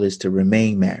goal is to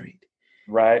remain married.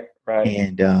 Right.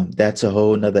 And that's a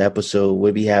whole nother episode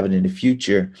we'll be having in the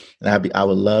future. And I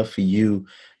would love for you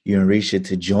and Risha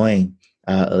to join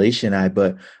Alicia and I.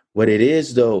 But what it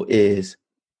is though is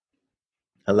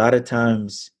a lot of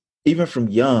times, even from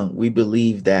young, we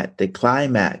believe that the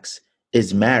climax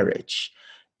is marriage.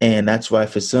 And that's why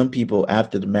for some people,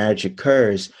 after the marriage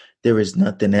occurs, there is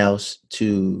nothing else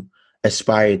to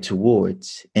aspire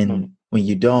towards. Hmm. And when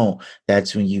you don't,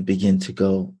 that's when you begin to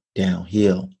go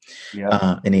downhill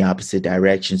Yep. in the opposite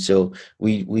direction. So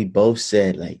we both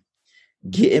said, like,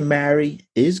 getting married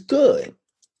is good,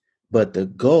 but the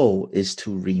goal is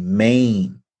to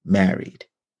remain married.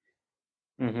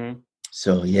 Mm-hmm.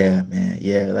 So yeah, man,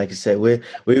 yeah. Like I said, we're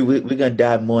gonna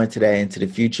dive more into that into the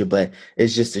future, but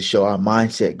it's just to show our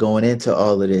mindset going into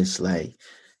all of this. Like,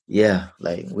 yeah,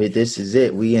 like this is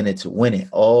it. We in it to win it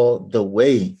all the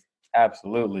way,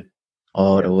 Absolutely.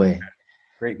 all Yeah. the way.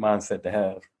 Great mindset to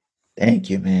have. Thank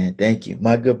you, man. Thank you,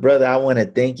 my good brother. I want to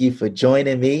thank you for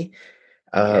joining me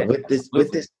Yeah. with this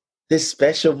Absolutely. this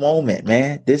special moment,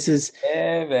 man. This is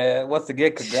Yeah, man. Once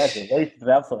again, congratulations.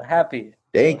 I'm so happy.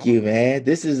 Thank you, man.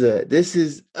 This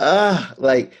is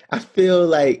like I feel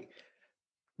like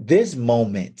there's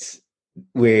moments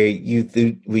where you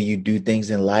do things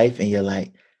in life and you're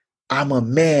like, I'm a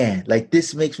man. Like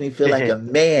this makes me feel like a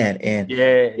man. And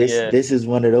Yeah, this yeah, this is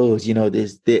one of those,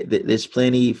 there's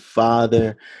plenty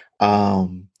father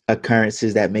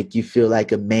occurrences that make you feel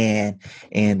like a man.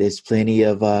 And there's plenty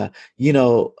of you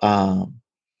know,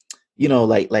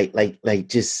 like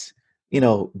just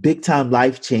big time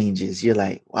life changes. You're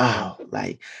like, wow,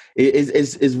 like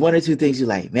it's one or two things you're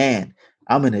like, man,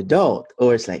 I'm an adult,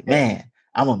 or it's like, man,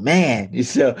 I'm a man.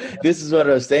 So this is one of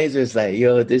those things where it's like,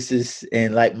 yo, this is,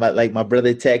 and like my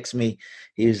brother texts me,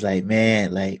 he was like,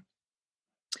 man, like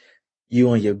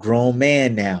you and your grown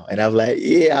man now. And I'm like,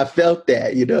 yeah, I felt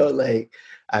that, like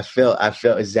I felt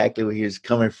exactly where he was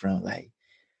coming from. Like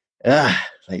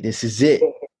this is it.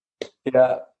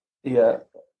 yeah, yeah.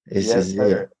 This Yes, is it.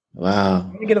 sir.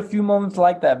 Wow. You get a few moments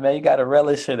like that, man. You got to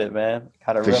relish in it, man.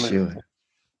 Got to For relish. sure.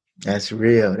 That's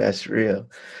real. That's real.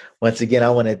 Once again, I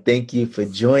want to thank you for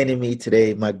joining me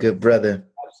today, my good brother.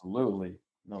 Absolutely,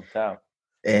 no doubt.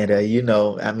 And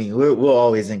I mean, we're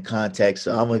always in contact,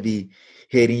 so I'm gonna be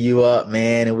hitting you up,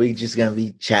 man, and we just gonna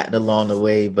be chatting along the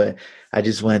way. But I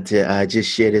just wanted to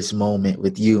just share this moment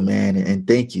with you, man, and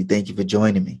thank you for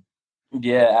joining me.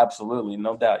 Yeah, absolutely,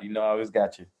 no doubt. You know, I always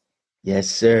got you. Yes,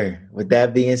 sir. With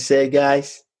that being said,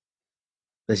 guys,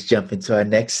 let's jump into our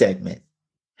next segment.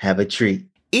 Have a treat.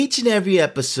 Each and every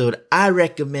episode, I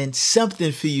recommend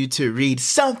something for you to read,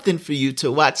 something for you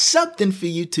to watch, something for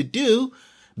you to do,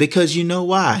 because you know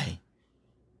why.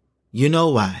 You know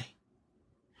why.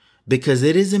 Because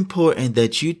it is important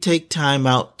that you take time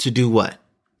out to do what?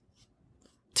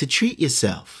 To treat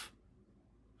yourself.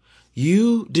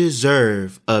 You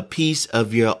deserve a piece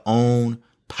of your own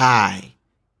pie.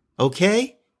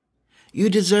 Okay? You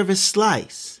deserve a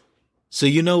slice. So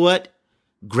you know what?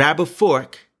 Grab a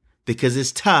fork, because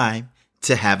it's time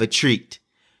to have a treat.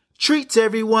 Treats,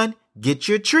 everyone. Get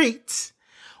your treats.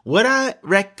 What I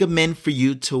recommend for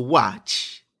you to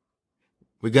watch,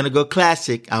 we're going to go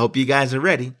classic. I hope you guys are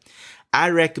ready. I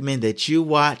recommend that you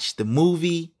watch the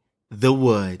movie The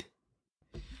Wood.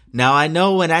 Now, I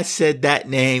know when I said that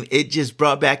name, it just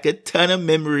brought back a ton of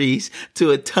memories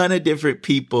to a ton of different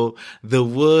people. The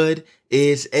Wood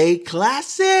is a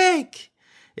classic.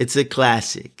 It's a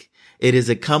classic. It is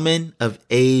a coming of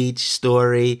age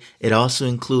story. It also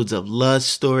includes a love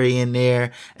story in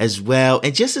there as well.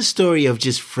 And just a story of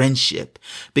just friendship.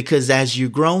 Because as you're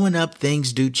growing up,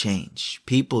 things do change.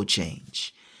 People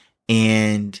change.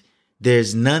 And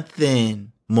there's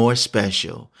nothing more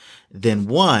special than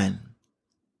one,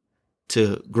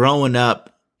 to growing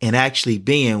up and actually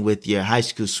being with your high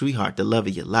school sweetheart, the love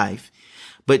of your life.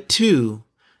 But two,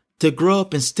 to grow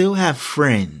up and still have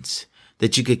friends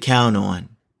that you could count on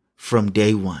from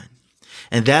day one.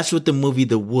 And that's what the movie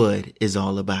The Wood is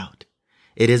all about.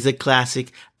 It is a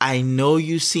classic. I know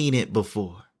you've seen it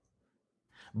before.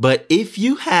 But if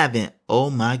you haven't, oh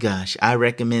my gosh, I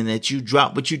recommend that you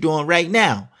drop what you're doing right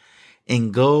now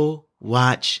and go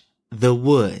watch The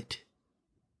Wood.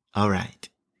 All right.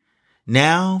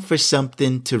 Now for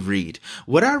something to read.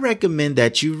 What I recommend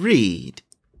that you read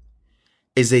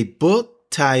is a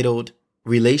book titled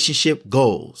Relationship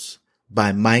Goals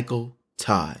by Michael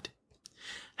Todd.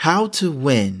 How to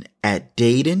Win at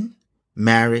Dating,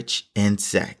 Marriage, and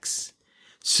Sex.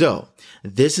 So,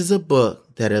 this is a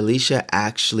book that Alicia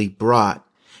actually brought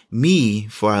me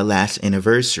for our last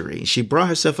anniversary. She brought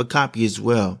herself a copy as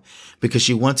well because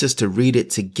she wants us to read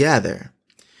it together.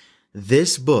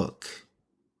 This book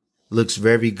looks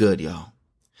very good, y'all.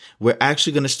 We're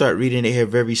actually going to start reading it here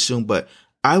very soon, but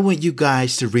I want you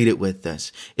guys to read it with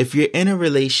us. If you're in a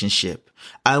relationship,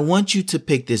 I want you to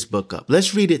pick this book up.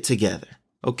 Let's read it together,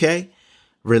 okay?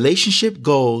 Relationship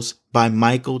Goals by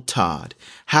Michael Todd.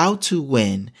 How to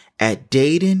Win at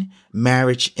Dating,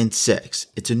 Marriage, and Sex.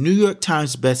 It's a New York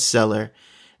Times bestseller.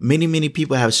 Many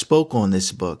people have spoke on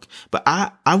this book, but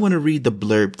I want to read the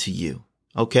blurb to you,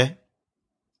 okay?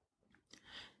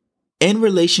 In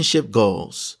Relationship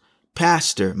Goals,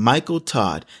 Pastor Michael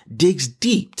Todd digs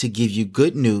deep to give you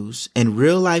good news and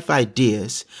real-life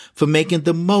ideas for making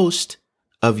the most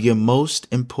of your most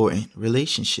important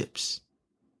relationships.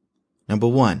 Number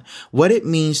 1, what it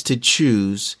means to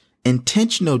choose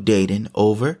intentional dating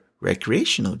over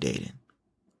recreational dating.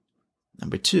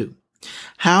 Number 2,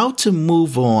 how to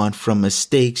move on from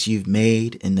mistakes you've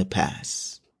made in the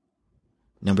past.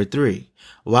 Number 3,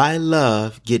 why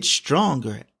love gets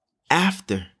stronger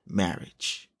after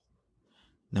marriage.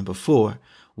 Number 4,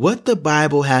 what the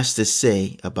Bible has to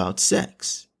say about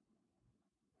sex.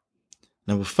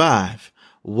 Number 5,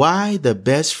 why the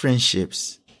best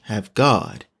friendships have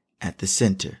God at the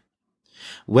center.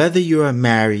 Whether you are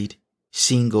married,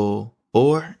 single,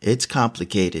 or it's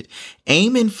complicated,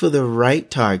 aiming for the right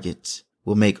targets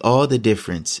will make all the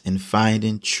difference in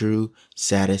finding true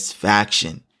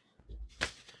satisfaction.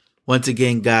 Once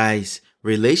again, guys,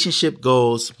 Relationship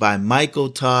Goals by Michael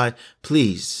Todd.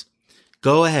 Please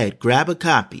go ahead, grab a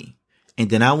copy, and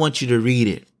then I want you to read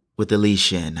it with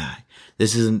Alicia and I.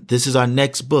 This is our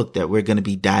next book that we're going to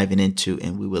be diving into,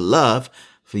 and we would love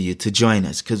for you to join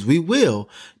us because we will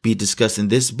be discussing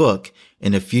this book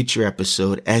in a future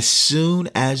episode as soon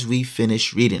as we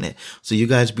finish reading it. So you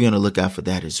guys be on the lookout for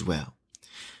that as well.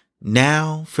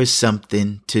 Now for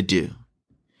something to do.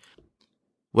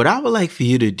 What I would like for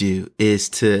you to do is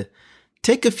to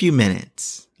take a few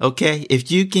minutes, okay?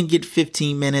 If you can get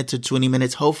 15 minutes or 20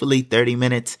 minutes, hopefully 30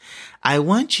 minutes, I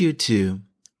want you to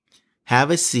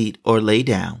have a seat or lay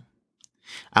down.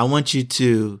 I want you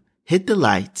to hit the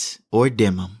lights or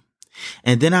dim them.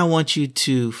 And then I want you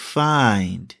to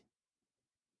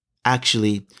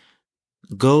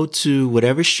go to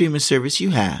whatever streaming service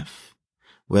you have,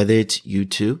 whether it's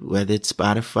YouTube, whether it's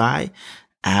Spotify,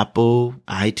 Apple,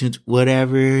 iTunes,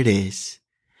 whatever it is.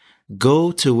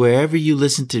 Go to wherever you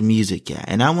listen to music at.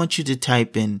 And I want you to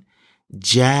type in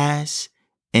jazz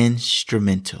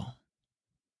instrumental.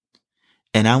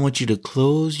 And I want you to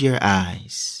close your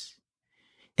eyes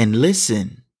and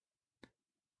listen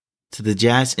to the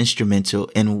jazz instrumental.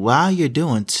 And while you're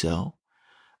doing so,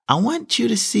 I want you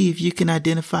to see if you can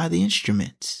identify the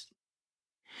instruments.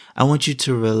 I want you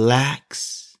to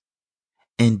relax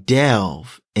and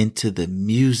delve into the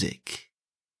music.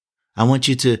 I want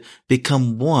you to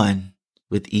become one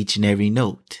with each and every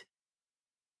note.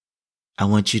 I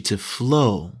want you to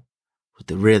flow with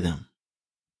the rhythm.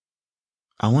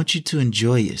 I want you to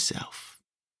enjoy yourself.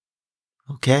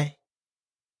 Okay?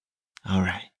 All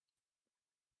right.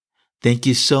 Thank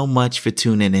you so much for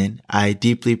tuning in. I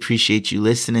deeply appreciate you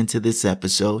listening to this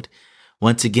episode.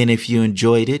 Once again, if you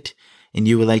enjoyed it and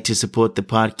you would like to support the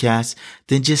podcast,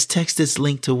 then just text this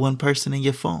link to one person in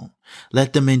your phone.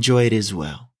 Let them enjoy it as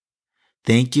well.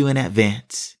 Thank you in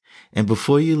advance. And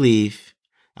before you leave,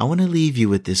 I want to leave you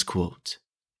with this quote.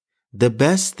 The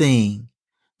best thing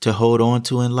to hold on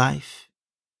to in life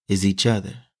is each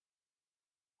other.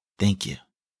 Thank you.